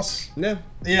 Link Cross. Yeah.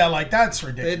 Yeah, like, that's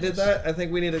ridiculous. They did that. I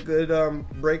think we need a good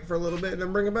break for a little bit and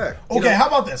then bring it back. Okay, how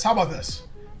about this?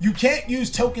 You can't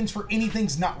use tokens for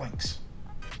anything's not Lynx.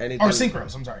 Or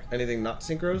synchros, I'm sorry. Anything not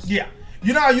synchros? Yeah.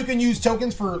 You know how you can use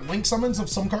tokens for link summons of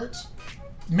some cards?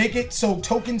 Make it so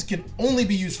tokens can only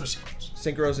be used for synchros.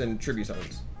 Synchros and tribute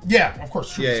summons. Yeah, of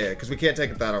course. Yeah, because we can't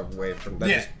take that away from that.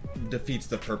 Just defeats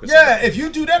the purpose. Yeah, if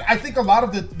you do that, I think a lot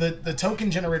of the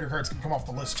token generator cards can come off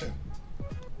the list too.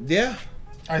 Yeah.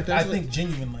 I think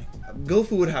genuinely.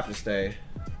 Gofu would have to stay.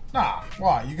 Nah,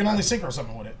 why? You can only synchro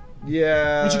summon with it.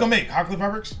 Yeah. What you gonna make? Hockley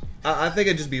Fibrix? I think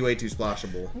it'd just be way too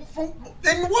splashable.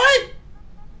 In what?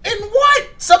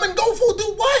 Summon Gofu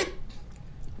do what?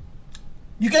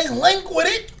 You can't link with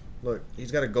it? Look,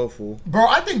 he's got a Gofu. Bro,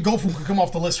 I think Gofu could come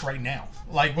off the list right now.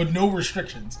 Like, with no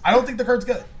restrictions. I don't think the card's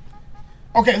good.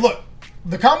 Okay, look.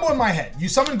 The combo in my head. You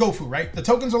summon Gofu, right? The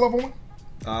tokens are level 1?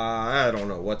 I don't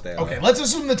know what they are. Okay, let's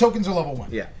assume the tokens are level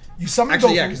 1. Yeah. You summon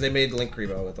Actually, Gofu. yeah, because they made Link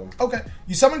Kribo with them. Okay.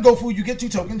 You summon Gofu, you get 2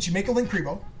 tokens, you make a Link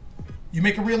Kribo, you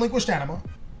make a Relinquished Anima,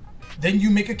 then you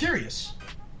make a Curious.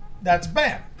 That's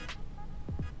bam.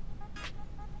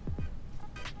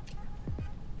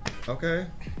 Okay.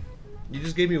 You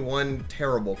just gave me one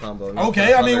terrible combo.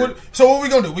 Okay, I mean, so what are we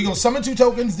going to do? We going to summon 2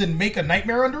 tokens, then make a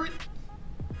Nightmare under it?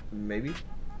 Maybe.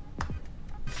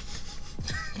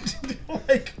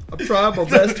 Like, I'm trying my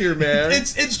best here, man.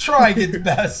 It's trying its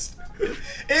best.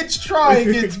 It's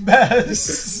trying its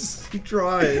best. I'm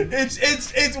trying.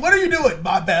 It's what are you doing?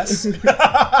 My best.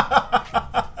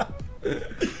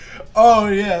 Oh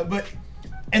yeah, but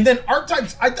and then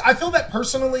archetypes. I feel that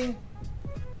personally.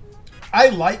 I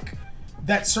like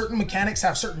that certain mechanics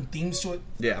have certain themes to it.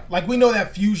 Yeah. Like we know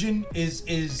that fusion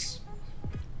is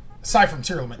aside from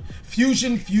Tearlament,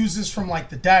 fusion fuses from like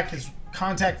the deck is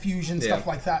contact fusion, stuff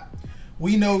like that.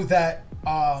 We know that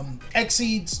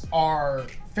Exceeds are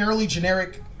fairly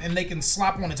generic and they can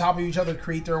slap on the top of each other to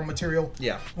create their own material.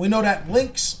 Yeah. We know that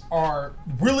Links are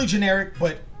really generic,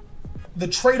 but the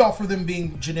trade-off for them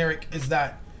being generic is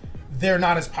that they're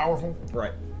not as powerful.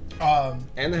 Right.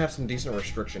 And they have some decent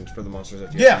restrictions for the monsters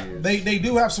that you have to use. They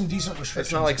do have some decent restrictions.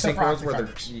 It's not like Synchros where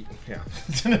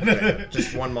they're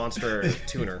just one monster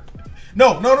tuner.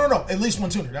 No. At least one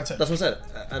tuner. That's it. That's what I said.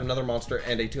 Another monster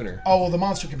and a tuner. Oh, well, the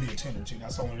monster can be a tuner, too.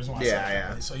 That's the only reason why I said that.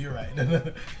 Yeah. So you're right.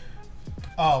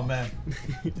 Oh, man.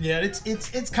 Yeah,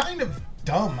 it's kind of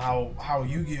dumb how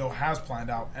Yu-Gi-Oh! Has planned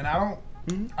out. And I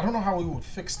don't know how we would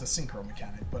fix the synchro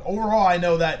mechanic. But overall, I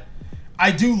know that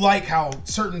I do like how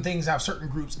certain things have certain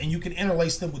groups, and you can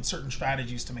interlace them with certain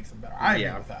strategies to make them better. I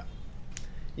agree with that.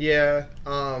 Yeah.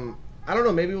 I don't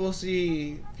know. Maybe we'll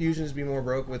see fusions be more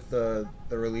broke with the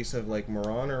release of like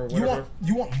Moran or whatever.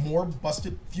 You want more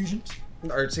busted fusions?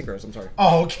 Or synchros. I'm sorry.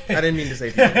 Oh, okay. I didn't mean to say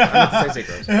fusions. I meant to say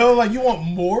synchros. Like you want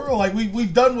more? Like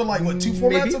we've done with like what 2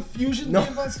 formats of fusion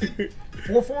being busted?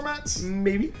 4 formats?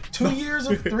 Maybe 3 years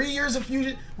of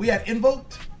fusion. We had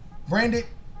Invoked, Branded,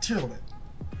 Tearlament.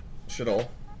 Should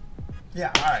all.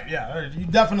 Yeah. All right. Yeah. You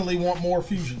definitely want more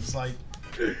fusions. Like.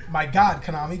 My God,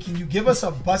 Konami, can you give us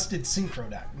a busted synchro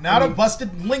deck? Not a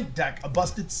busted link deck, a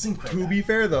busted synchro deck. To be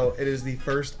fair, though, it is the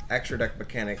first extra deck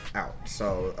mechanic out,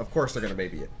 so of course they're going to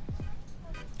baby it.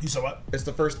 You saw what? It's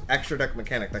the first extra deck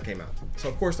mechanic that came out, so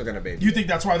of course they're going to baby it. You think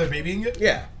that's why they're babying it?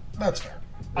 Yeah. That's fair.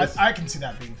 I can see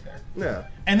that being fair. Yeah.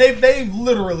 And they've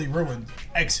literally ruined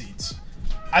Exceeds.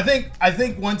 I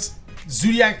think once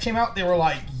Zodiac came out, they were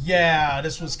like, yeah,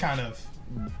 this was kind of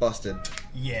busted.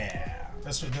 Yeah,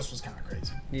 this was kind of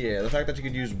crazy. Yeah, the fact that you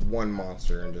could use one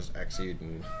monster and just Exceed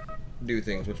and do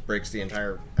things, which breaks the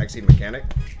entire Exceed mechanic.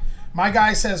 My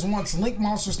guy says wants Link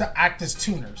monsters to act as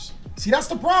tuners. See, that's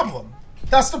the problem.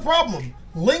 That's the problem.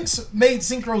 Link's made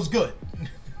synchros good.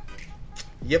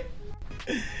 Yep.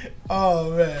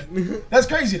 Oh man, that's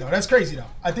crazy though.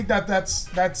 I think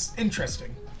that's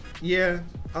interesting. Yeah.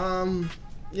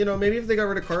 Maybe if they got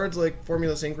rid of cards like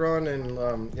Formula Synchron and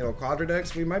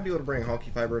Quadradex, we might be able to bring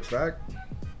Hulky Fireworks back.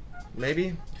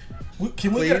 Maybe.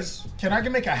 Can I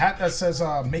make a hat that says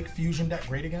 "Make Fusion Deck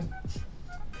Great Again"?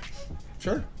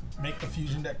 Sure. Make the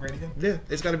Fusion Deck great again? Yeah,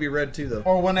 it's got to be red too, though.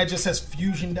 Or one that just says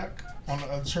Fusion Deck on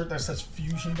a shirt that says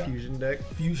Fusion Deck.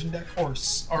 Fusion Deck. Or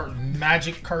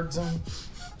Magic Card Zone.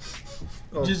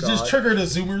 Oh, just trigger the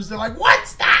Zoomers. They're like,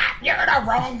 "What's that? You're the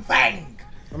wrong thing."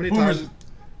 How many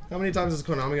times is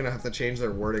Konami gonna have to change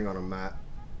their wording on a mat?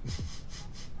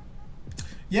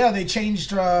 Yeah, they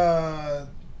changed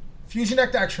Fusion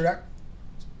Deck to Extra Deck,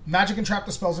 Magic and Trap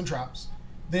to Spells and Traps.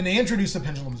 Then they introduced the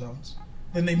Pendulum Zones.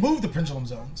 Then they moved the Pendulum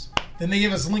Zones. Then they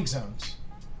gave us Link Zones.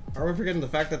 Are we forgetting the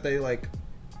fact that they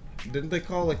didn't they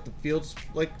call the fields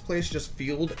place just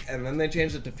Field, and then they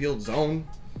changed it to Field Zone?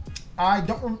 I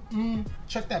don't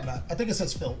check that back. I think it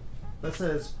says Field. That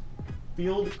says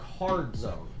Field Card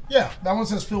Zone. Yeah, that one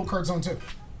says Field Card Zone too.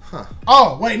 Huh.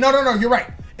 Oh wait, no, you're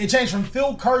right. It changed from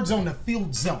Field Card Zone to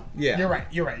Field Zone. Yeah,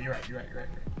 you're right.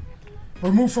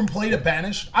 Remove from play to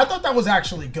banished. I thought that was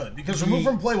actually good because remove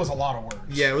from play was a lot of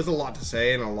words. Yeah, it was a lot to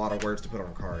say and a lot of words to put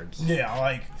on cards.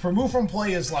 Yeah, remove from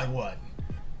play is like what?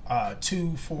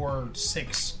 2, 4,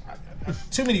 6.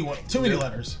 Too many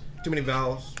letters. Too many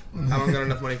vowels. I don't got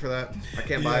enough money for that. I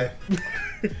can't buy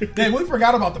it. Dang, we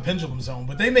forgot about the Pendulum Zone,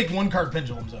 but they make one card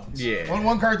Pendulum Zones. Yeah.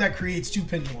 One card that creates 2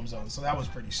 Pendulum Zones, so that was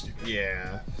pretty stupid.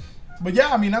 Yeah. But yeah,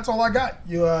 I mean that's all I got.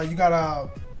 You got I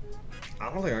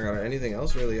don't think I got anything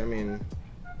else really. I mean,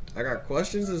 I got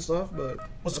questions and stuff, but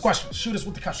what's the question? Shoot us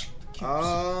with the question.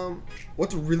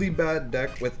 What's a really bad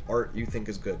deck with art you think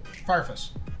is good? Fire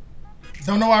Fist.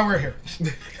 Don't know why we're here.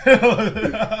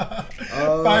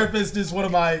 Fire Fist is one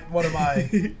of my.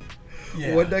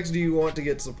 Yeah. What decks do you want to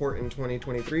get support in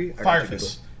 2023? Fire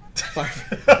Fist. Fire.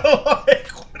 Like,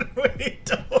 what are we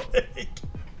doing?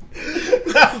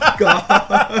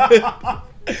 God.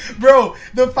 Bro,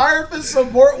 the Fire Fist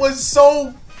support was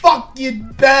so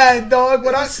fucking bad, dog.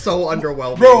 So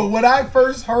underwhelming. Bro, when I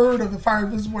first heard of the Fire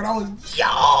Fist support, I was,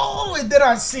 yo! And then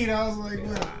I seen it, I was like,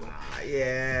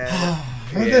 yeah.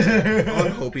 On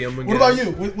Hopium again. What about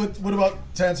you? What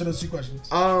about, to answer those 2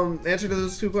 questions? Answer to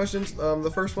those 2 questions.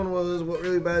 The first one was, what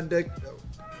really bad deck?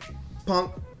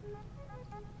 Punk.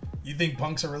 You think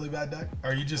Punk's a really bad deck?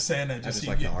 Or are you just saying that just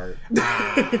so you the art?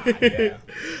 Yeah.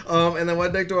 And then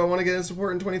what deck do I want to get in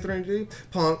support in 2023?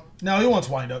 Punk. No, he wants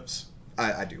windups.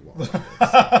 I do want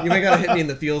You ain't gotta hit me in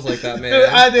the feels like that, man.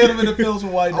 I did him in the feels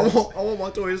with windups. I want my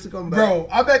toys to come back. Bro,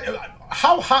 I bet.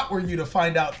 How hot were you to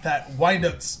find out that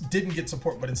windups didn't get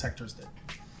support, but Insectors did?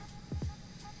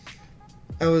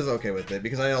 I was okay with it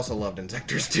because I also loved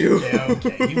Insectors too. Yeah,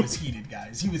 okay. He was heated,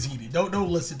 guys. He was heated. Don't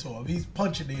listen to him. He's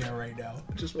punching the air right now.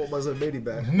 I just want my Zebedee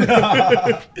back.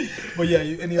 But yeah,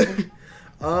 any other?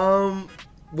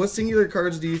 What singular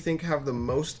cards do you think have the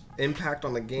most impact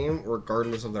on the game,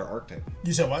 regardless of their archetype?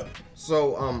 You said what?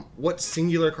 So, what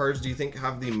singular cards do you think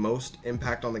have the most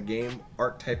impact on the game,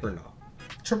 archetype or not?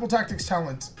 Triple Tactics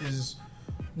Talent is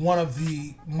one of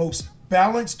the most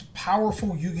balanced,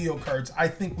 powerful Yu-Gi-Oh cards I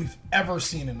think we've ever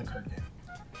seen in the card game.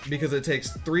 Because it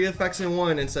takes 3 effects in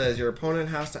one and says your opponent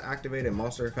has to activate a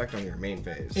monster effect on your main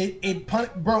phase.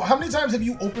 Bro, how many times have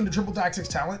you opened a Triple Tactics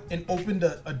Talent and opened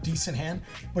a decent hand,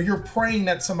 but you're praying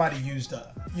that somebody used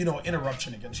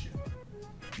interruption against you?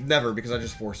 Never, because I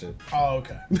just force it. Oh,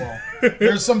 okay. Well,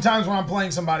 there's some times when I'm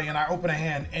playing somebody and I open a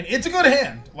hand, and it's a good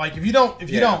hand. Like, if you don't,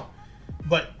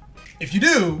 but if you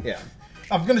do, yeah,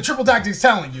 I'm gonna Triple Tactics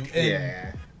Talent you. And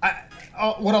yeah.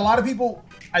 What a lot of people,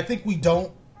 I think we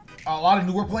don't. A lot of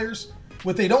newer players,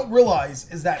 what they don't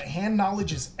realize is that hand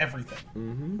knowledge is everything.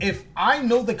 Mm-hmm. If I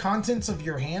know the contents of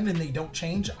your hand and they don't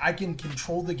change, I can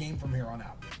control the game from here on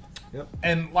out. Yep.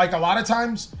 And like a lot of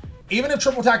times, even if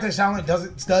Triple Tactics Talent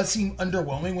does seem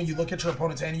underwhelming when you look at your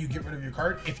opponent's hand and you get rid of your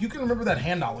card, if you can remember that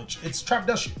hand knowledge, it's Trap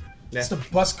Dust You. Yeah. It's the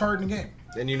best card in the game.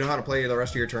 And you know how to play the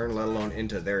rest of your turn, let alone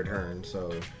into their turn,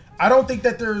 so... I don't think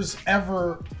that there's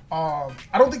ever... I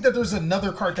don't think that there's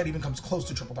another card that even comes close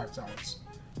to Triple Tactics Talents.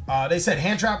 They said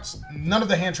hand traps. None of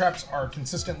the hand traps are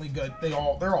consistently good. They're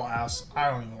all ass. I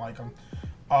don't even like them.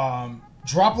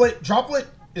 Droplet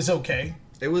is okay.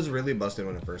 It was really busted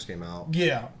when it first came out.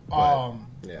 Yeah.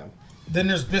 Yeah. Then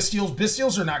there's Bystials.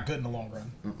 Bystials are not good in the long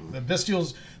run. The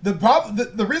Bystials,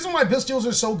 the reason why Bystials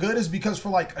are so good is because for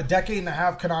like a decade and a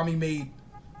half, Konami made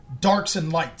Darks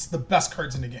and Lights the best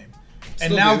cards in the game.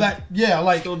 And Still now do. that, yeah,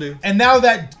 like, Still do. And now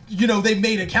that, you know, they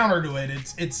made a counter to it,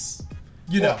 it's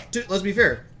you know. Let's be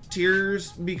fair.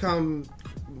 Tiers become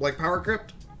like Power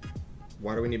Crypt.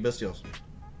 Why do we need Bystials?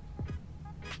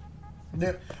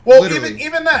 Yeah. Well, Literally.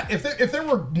 even that, if there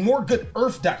were more good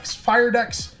Earth decks, Fire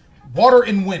decks, Water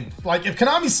and Wind, like if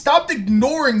Konami stopped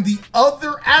ignoring the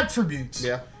other attributes,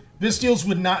 Yeah. Bystials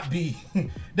would not be,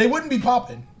 they wouldn't be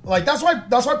popping. Like that's why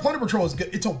Planet Patrol is good.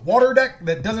 It's a water deck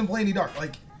that doesn't play any dark.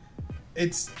 Like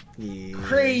it's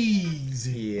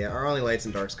crazy. Yeah, our only lights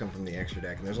and darks come from the extra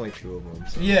deck, and there's only 2 of them.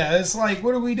 So. Yeah, it's like,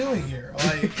 what are we doing here?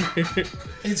 Like,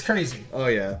 it's crazy. Oh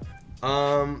yeah.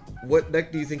 What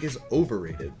deck do you think is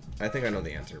overrated? I think I know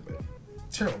the answer, but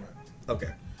Tearlament.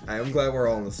 okay. I'm glad we're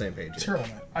all on the same page here.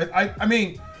 Tearlament. I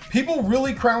mean, people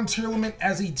really crown Tearlament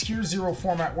as a tier 0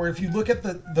 format, where if you look at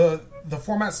the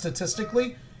format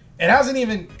statistically, it hasn't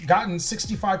even gotten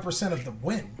 65% of the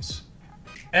wins.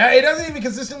 It doesn't even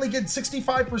consistently get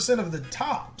 65% of the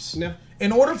tops. Yeah.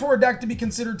 In order for a deck to be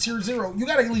considered tier 0, you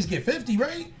gotta at least get 50,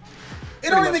 right? It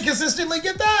don't even consistently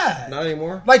get that. Not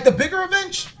anymore. Like the bigger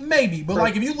events, maybe. But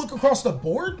like if you look across the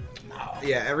board, no.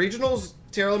 Yeah, at regionals,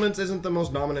 Tier Elements isn't the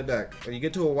most dominant deck. When you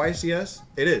get to a YCS,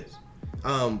 it is.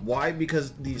 Why?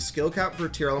 Because the skill cap for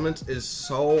Tier Elements is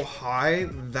so high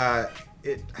that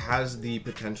it has the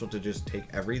potential to just take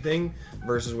everything.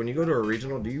 Versus when you go to a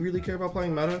regional, do you really care about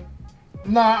playing meta?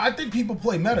 Nah, I think people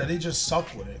play meta. They just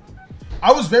suck with it.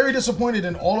 I was very disappointed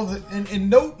in all of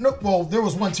the. Well, there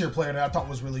was one tier player that I thought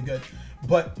was really good,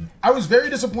 but I was very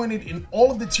disappointed in all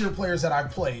of the tier players that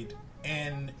I've played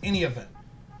in any event,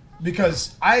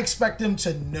 because I expect them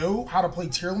to know how to play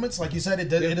tier limits. Like you said,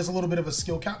 it is a little bit of a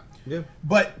skill cap. Yeah.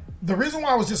 But the reason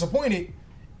why I was disappointed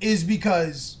is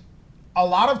because a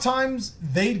lot of times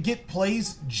they'd get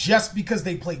plays just because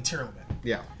they played tier limit.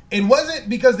 Yeah. It wasn't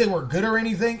because they were good or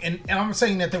anything, and I'm not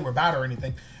saying that they were bad or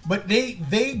anything, but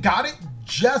they got it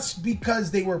just because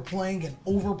they were playing an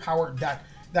overpowered deck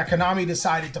that Konami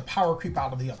decided to power creep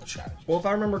out of the other strategy. Well, if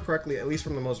I remember correctly, at least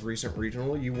from the most recent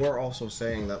regional, you were also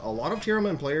saying that a lot of Tier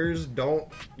 1 players don't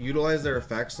utilize their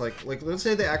effects. Like let's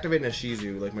say they activate an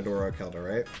Shizu, like Medora or Kelda,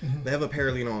 right? Mm-hmm. They have a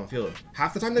Paralino on field.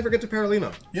 Half the time they forget to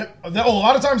Paralino. Yep. A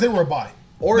lot of times they were a buy.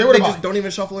 Or they just don't even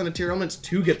shuffle into Tier Elements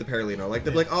to get the Paralino. Like,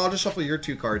 they're like, oh, I'll just shuffle your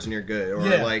 2 cards and you're good. Or,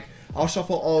 like, I'll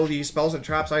shuffle all the spells and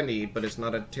traps I need, but it's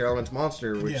not a Tier Elements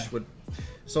monster, which would...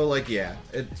 So, like, yeah.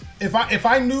 If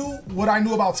I knew what I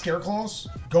knew about Scareclaws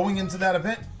going into that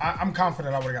event, I'm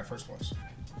confident I would have got first place.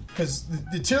 Because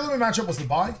the Tier Limit matchup was the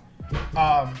buy.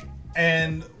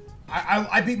 And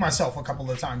I beat myself a couple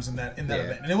of times in that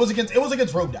event. And it was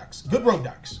against rogue decks. Good rogue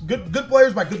decks. Good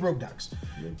players by good rogue decks.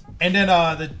 And then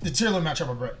the tier limit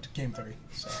matchup I bricked game 3.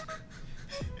 So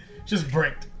just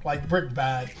bricked. Like bricked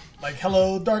bad. Like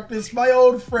hello darkness, my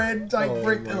old friend. Like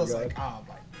bricked. It was like, oh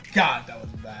my god, that was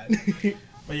bad.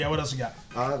 But yeah, what else you got?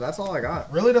 That's all I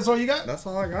got. Really? That's all you got? That's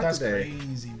all I got today. That's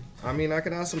crazy. I mean, I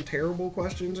could ask some terrible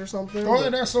questions or something. Oh,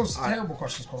 that's those terrible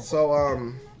questions.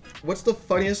 So, what's the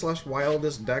funniest /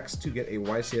 wildest decks to get a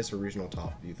YCS or regional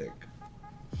top, do you think?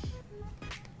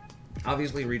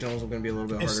 Obviously, regionals are going to be a little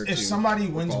bit harder if somebody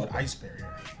wins with Ice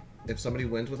Barrier. If somebody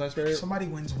wins with Ice Barrier? Somebody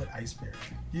wins with Ice Barrier.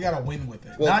 You got to win with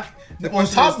it. Well,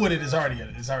 top with it is already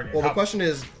well, the question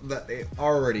is that they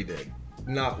already did,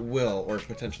 not will or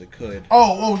potentially could.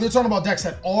 Oh, they're talking about decks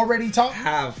that already topped?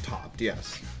 Have topped,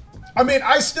 yes. I mean,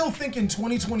 I still think in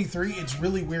 2023, it's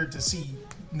really weird to see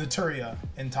Naturia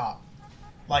in top.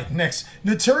 Like,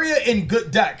 Naturia and good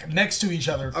deck next to each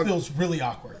other feels really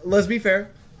awkward. Let's be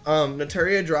fair.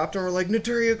 Naturia dropped and we're like,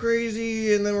 Naturia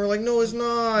crazy, and then we're like, no, it's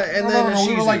not. And then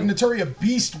we were like, Naturia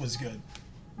Beast was good.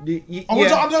 Yeah. I'm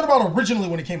talking about originally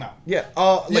when it came out. Yeah.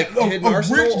 Hidden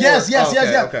Arsenal? Yes.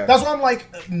 Okay. That's why I'm like,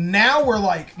 now we're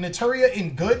like, Naturia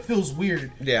in good feels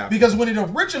weird. Yeah. Because when it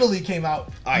originally came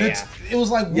out, it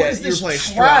was like, what is this you were playing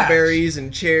trash? Strawberries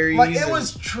and cherries. Like, it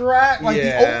was trash. Like,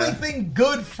 the only thing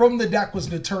good from the deck was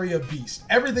Naturia Beast.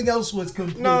 Everything else was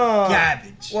complete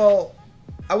garbage. Well,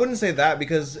 I wouldn't say that,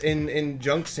 because in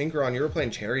Junk Synchron, you were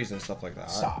playing cherries and stuff like that.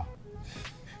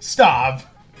 Stop.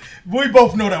 We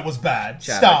both know that was bad.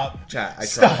 Stop. I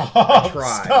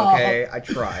tried. I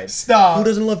tried. Stop. Who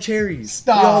doesn't love cherries?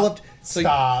 Stop. We all love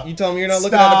Stop. You tell me you're not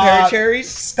looking at a pair of cherries?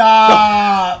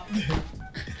 Stop.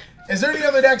 Is there any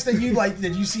other decks that you like,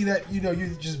 that you see that, you're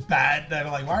just bad, that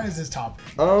are like, why is this top?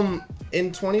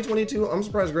 In 2022, I'm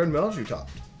surprised Gren Melju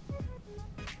topped.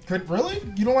 Really?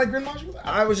 You don't like Gren Maju?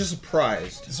 I was just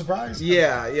surprised. Surprised?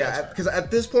 Yeah. Because at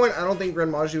this point, I don't think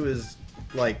Gren Maju is,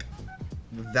 like,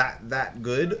 that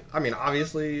good. I mean,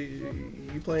 obviously,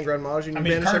 you playing Grand Mahjong. I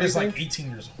mean, Card is like 18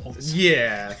 years old.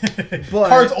 Yeah, but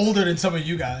Card's older than some of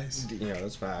you guys. Yeah,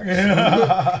 that's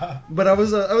facts. But I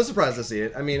was surprised to see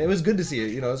it. I mean, it was good to see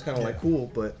it. You know, it's kind of like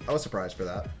cool, but I was surprised for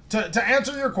that. To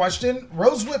answer your question,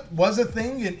 Rose Whip was a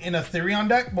thing in a Therion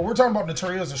deck, but we're talking about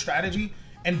Naturia as a strategy.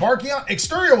 And Barkion,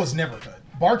 Exteria was never good.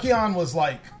 Barkion was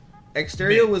like...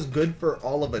 Exteria was good for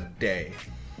all of a day.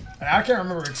 I can't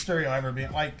remember Exteria ever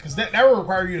being like, because that would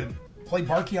require you to play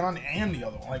Barkion and the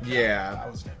other one. Like, yeah,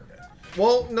 that was never good.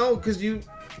 Well, no, because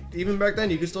even back then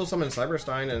you could still summon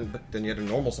Cyberstein, but then you had to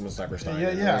normal summon Cyberstein.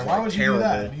 Yeah. Why would you do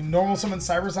that? You normal summon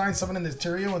Cyberstein, summon in the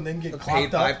Tyrio, and then get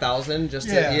clopped up. 5,000 just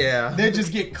to They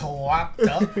just get clopped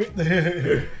up.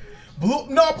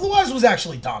 Blue Eyes was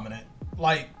actually dominant.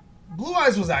 Like, Blue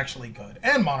Eyes was actually good,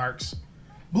 and Monarchs.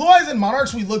 Blue Eyes and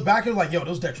Monarchs, we look back and we're like, yo,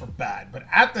 those decks were bad. But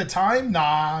at the time,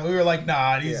 we were like,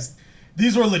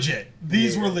 these were legit.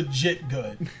 These were legit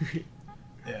good.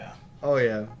 Yeah. Oh,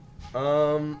 yeah.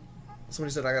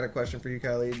 Somebody said, I got a question for you,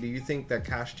 Callie. Do you think that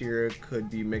Kashtira could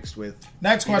be mixed with...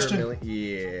 Next question.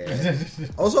 Yeah.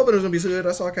 I was hoping it was going to be so good.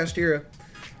 I saw Kashtira.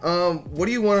 What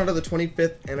do you want out of the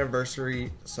 25th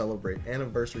anniversary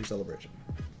celebration?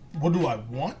 What do I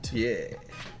want? Yeah.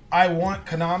 I want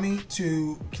Konami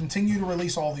to continue to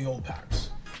release all the old packs.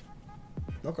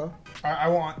 Okay. I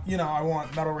want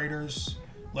Metal Raiders,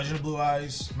 Legend of Blue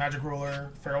Eyes, Magic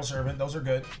Ruler, Feral Servant. Those are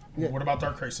good. Yeah. What about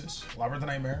Dark Crisis, Labyrinth of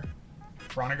Nightmare,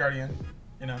 Pharaonic Guardian?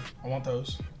 I want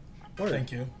those. Word.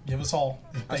 Thank you. Give us all.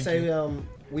 I say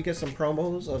we get some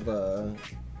promos of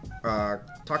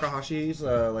Takahashi's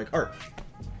art.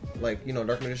 Like,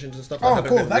 Dark Magicians and stuff. Oh,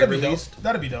 cool. That'd be dope.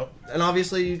 That'd be dope. And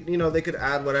obviously, they could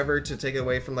add whatever to take it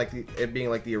away from it being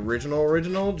the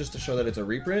original, just to show that it's a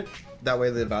reprint. That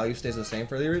way the value stays the same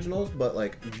for the originals,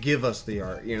 but give us the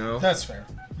art, That's fair.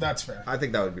 I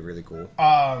think that would be really cool.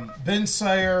 Ben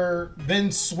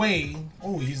Sway.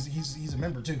 Oh, he's a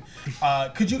member too.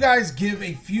 Could you guys give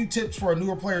a few tips for a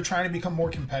newer player trying to become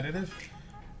more competitive?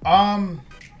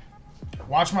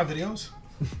 Watch my videos.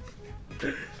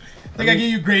 I think I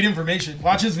give you great information.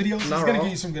 Watch his videos. He's going to give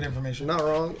you some good information. Not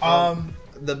wrong.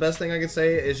 The best thing I could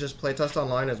say is just play test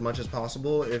online as much as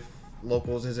possible if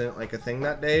locals isn't a thing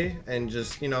that day, and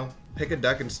just, pick a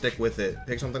deck and stick with it.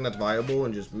 Pick something that's viable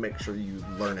and just make sure you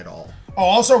learn it all. Oh,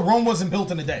 also, Rome wasn't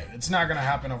built in a day. It's not going to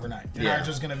happen overnight. You're not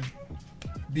just going to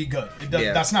be good.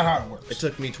 That's not how it works. It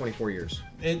took me 24 years.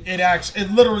 It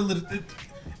literally...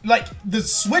 the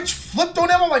switch flipped on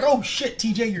him. I'm like, oh shit,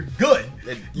 TJ, you're good.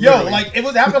 It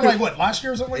was happening last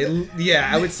year or something like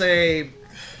that? I would say,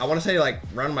 I want to say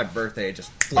around my birthday, it just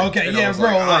flipped. Okay, yeah,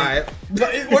 bro.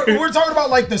 We're talking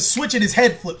about the switch in his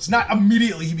head flips, not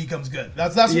immediately he becomes good.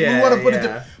 That's what we want to put it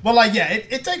to. But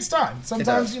it takes time.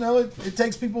 Sometimes, it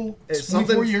takes people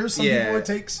 24 years. Some people it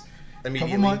takes a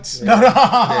couple months.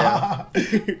 Yeah.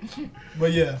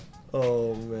 But yeah.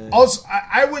 Oh man. Also,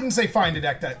 I wouldn't say find a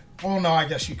deck that. Well, no, I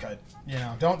guess you could.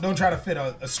 Don't try to fit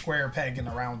a square peg in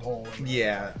a round hole.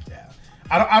 Yeah.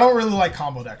 I don't really like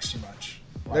combo decks too much.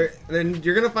 Then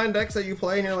you're gonna find decks that you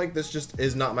play and you're like, this just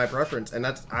is not my preference, and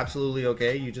that's absolutely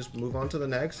okay. You just move on to the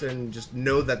next and just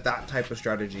know that type of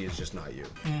strategy is just not you.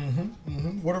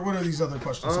 What are these other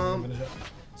questions?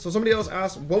 So somebody else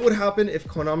asked, what would happen if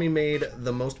Konami made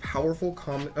the most powerful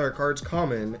cards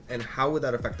common, and how would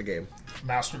that affect the game?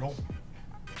 Master Duel.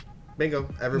 Bingo.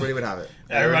 Everybody would have it.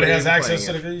 Everybody has access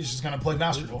to the game. You're just going to play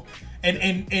Master Duel. And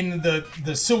in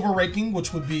the silver ranking,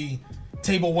 which would be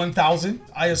table 1000,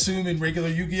 I assume in regular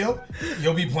Yu-Gi-Oh,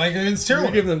 you'll be playing against Tyrion.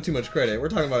 You're giving them too much credit. We're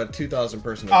talking about a 2,000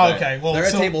 person event. Oh, okay. Well, they're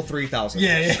at table 3,000.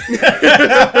 Yeah.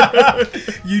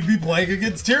 You'd be playing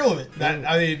against Tyrion.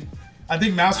 I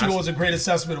think Master Duel is a great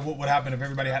assessment of what would happen if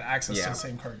everybody had access to the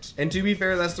same cards. And to be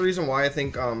fair, that's the reason why I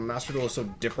think Master Duel is so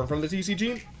different from the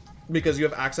TCG. Because you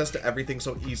have access to everything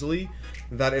so easily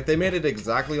that if they made it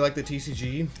exactly like the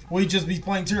TCG, we'd just be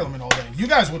playing Tyrion all day. You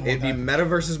guys wouldn't want that. It'd be meta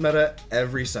versus meta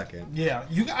every second. Yeah.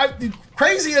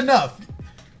 Crazy enough,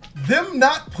 them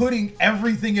not putting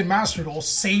everything in Master Duel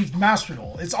saved Master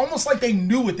Duel. It's almost like they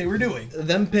knew what they were doing.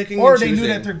 Them picking or they knew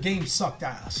that their game sucked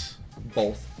ass.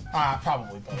 Both.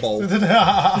 Probably both.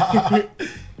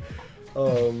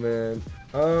 Oh, man.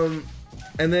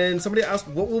 And then somebody asked,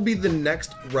 what will be the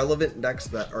next relevant decks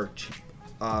that are cheap?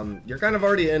 You're kind of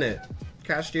already in it.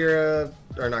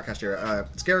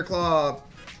 Scareclaw,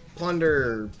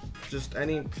 Plunder, just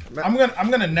any... I'm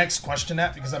gonna next question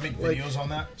that because I make videos on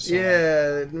that. So.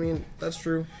 Yeah, I mean, that's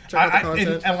true. Check out the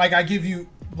content. And I give you,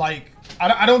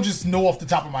 I don't just know off the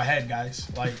top of my head, guys.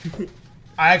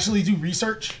 I actually do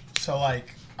research, so, I'm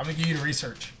gonna give you the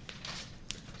research.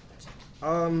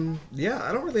 Yeah,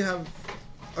 I don't really have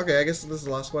Okay, I guess this is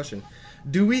the last question.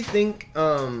 Do we think,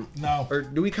 no, or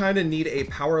do we kind of need a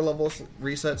power level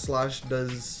reset /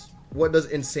 what does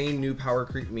insane new power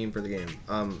creep mean for the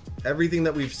game? Everything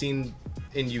that we've seen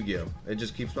in Yu-Gi-Oh! It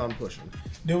just keeps on pushing.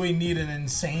 Do we need an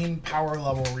insane power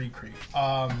level recreep?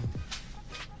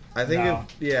 I think,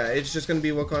 it's just going to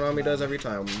be what Konami does every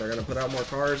time. They're going to put out more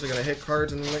cards, they're going to hit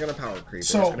cards, and then they're going to power creep.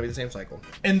 So it's going to be the same cycle.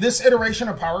 In this iteration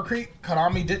of power creep,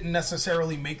 Konami didn't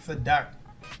necessarily make the deck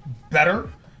better.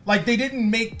 Like, they didn't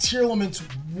make Tearlament's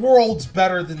worlds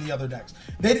better than the other decks.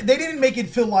 They didn't make it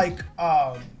feel like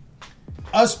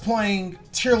us playing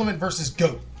Tearlament versus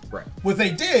GOAT. Right. What they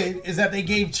did is that they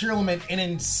gave Tearlament an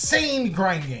insane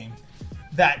grind game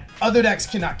that other decks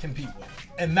cannot compete with.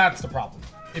 And that's the problem.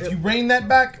 If you rein that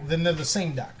back, then they're the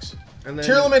same decks. And then,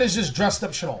 Tearlament is just dressed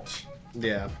up Shaddoll's.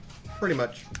 Yeah, pretty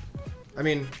much. I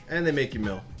mean, and they make you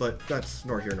mill, but that's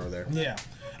nor here nor there. Yeah.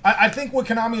 I think what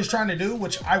Konami is trying to do,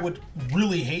 which I would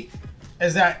really hate,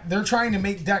 is that they're trying to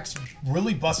make decks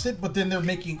really busted, but then they're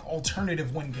making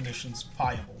alternative win conditions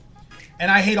viable. And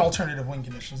I hate alternative win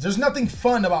conditions. There's nothing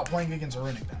fun about playing against a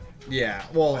Runic deck. Yeah,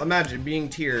 well, imagine being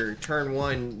tier, turn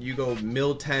 1, you go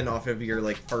mill 10 off of your,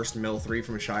 like, first mill 3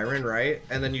 from Shiren, right?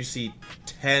 And then you see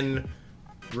 10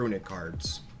 Runic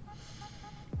cards.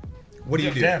 What do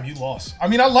you do? Damn, you lost. I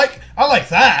mean, I like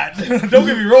that. Don't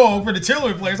get me wrong, for the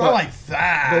Tearlament players, I like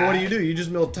that. But what do? You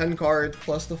just milled 10 cards,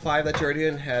 plus the 5 that you already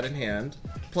had in hand,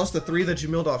 plus the 3 that you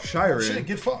milled off Shiren. Oh, shit,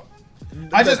 get fucked.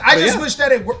 I just wish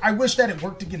that it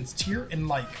worked against tier and,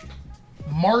 like,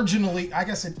 marginally. I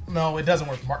guess it doesn't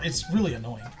work. It's really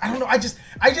annoying. I don't know. I just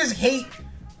hate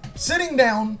sitting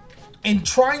down and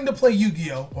trying to play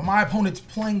Yu-Gi-Oh! When my opponent's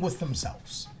playing with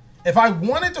themselves. If I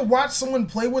wanted to watch someone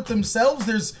play with themselves,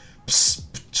 there's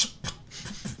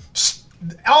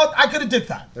I could have did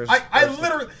that. I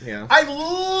literally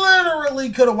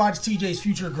could have watched TJ's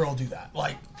future girl do that,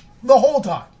 like, the whole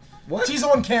time. What? She's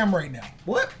on cam right now.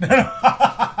 What?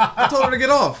 I told her to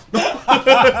get off.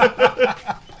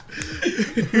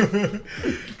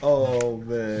 Oh,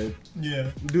 man.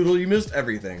 Yeah. Doodle, you missed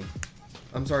everything.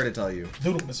 I'm sorry to tell you.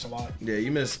 Doodle missed a lot. Yeah,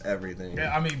 you missed everything.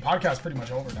 Yeah, I mean, podcast's pretty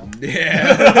much over now.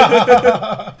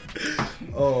 Yeah.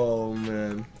 Oh,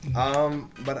 man.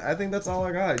 But I think that's all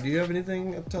I got. Do you have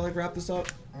anything to, like, wrap this up?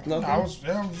 Nothing? Just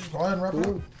go ahead and wrap it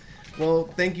up. Well,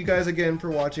 thank you guys again for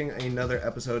watching another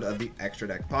episode of the Extra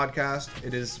Deck Podcast.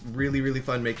 It is really, really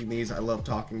fun making these. I love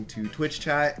talking to Twitch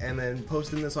chat and then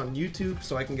posting this on YouTube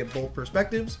so I can get both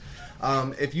perspectives.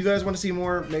 If you guys want to see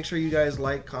more, make sure you guys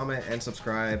like, comment, and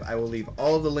subscribe. I will leave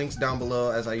all of the links down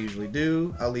below as I usually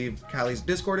do. I'll leave Callie's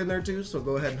Discord in there too, so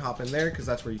go ahead and hop in there because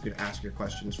that's where you can ask your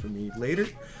questions for me later.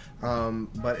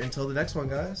 But until the next one,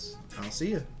 guys, I'll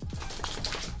see you.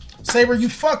 Saber, you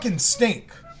fucking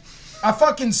stink. I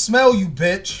fucking smell you,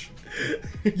 bitch.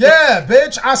 Yeah,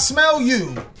 bitch, I smell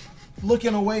you.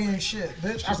 Looking away and shit,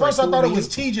 bitch. At first I thought it was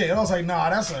TJ, and I was like,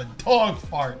 nah, that's a dog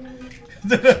fart.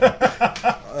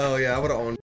 Oh, yeah, I would have owned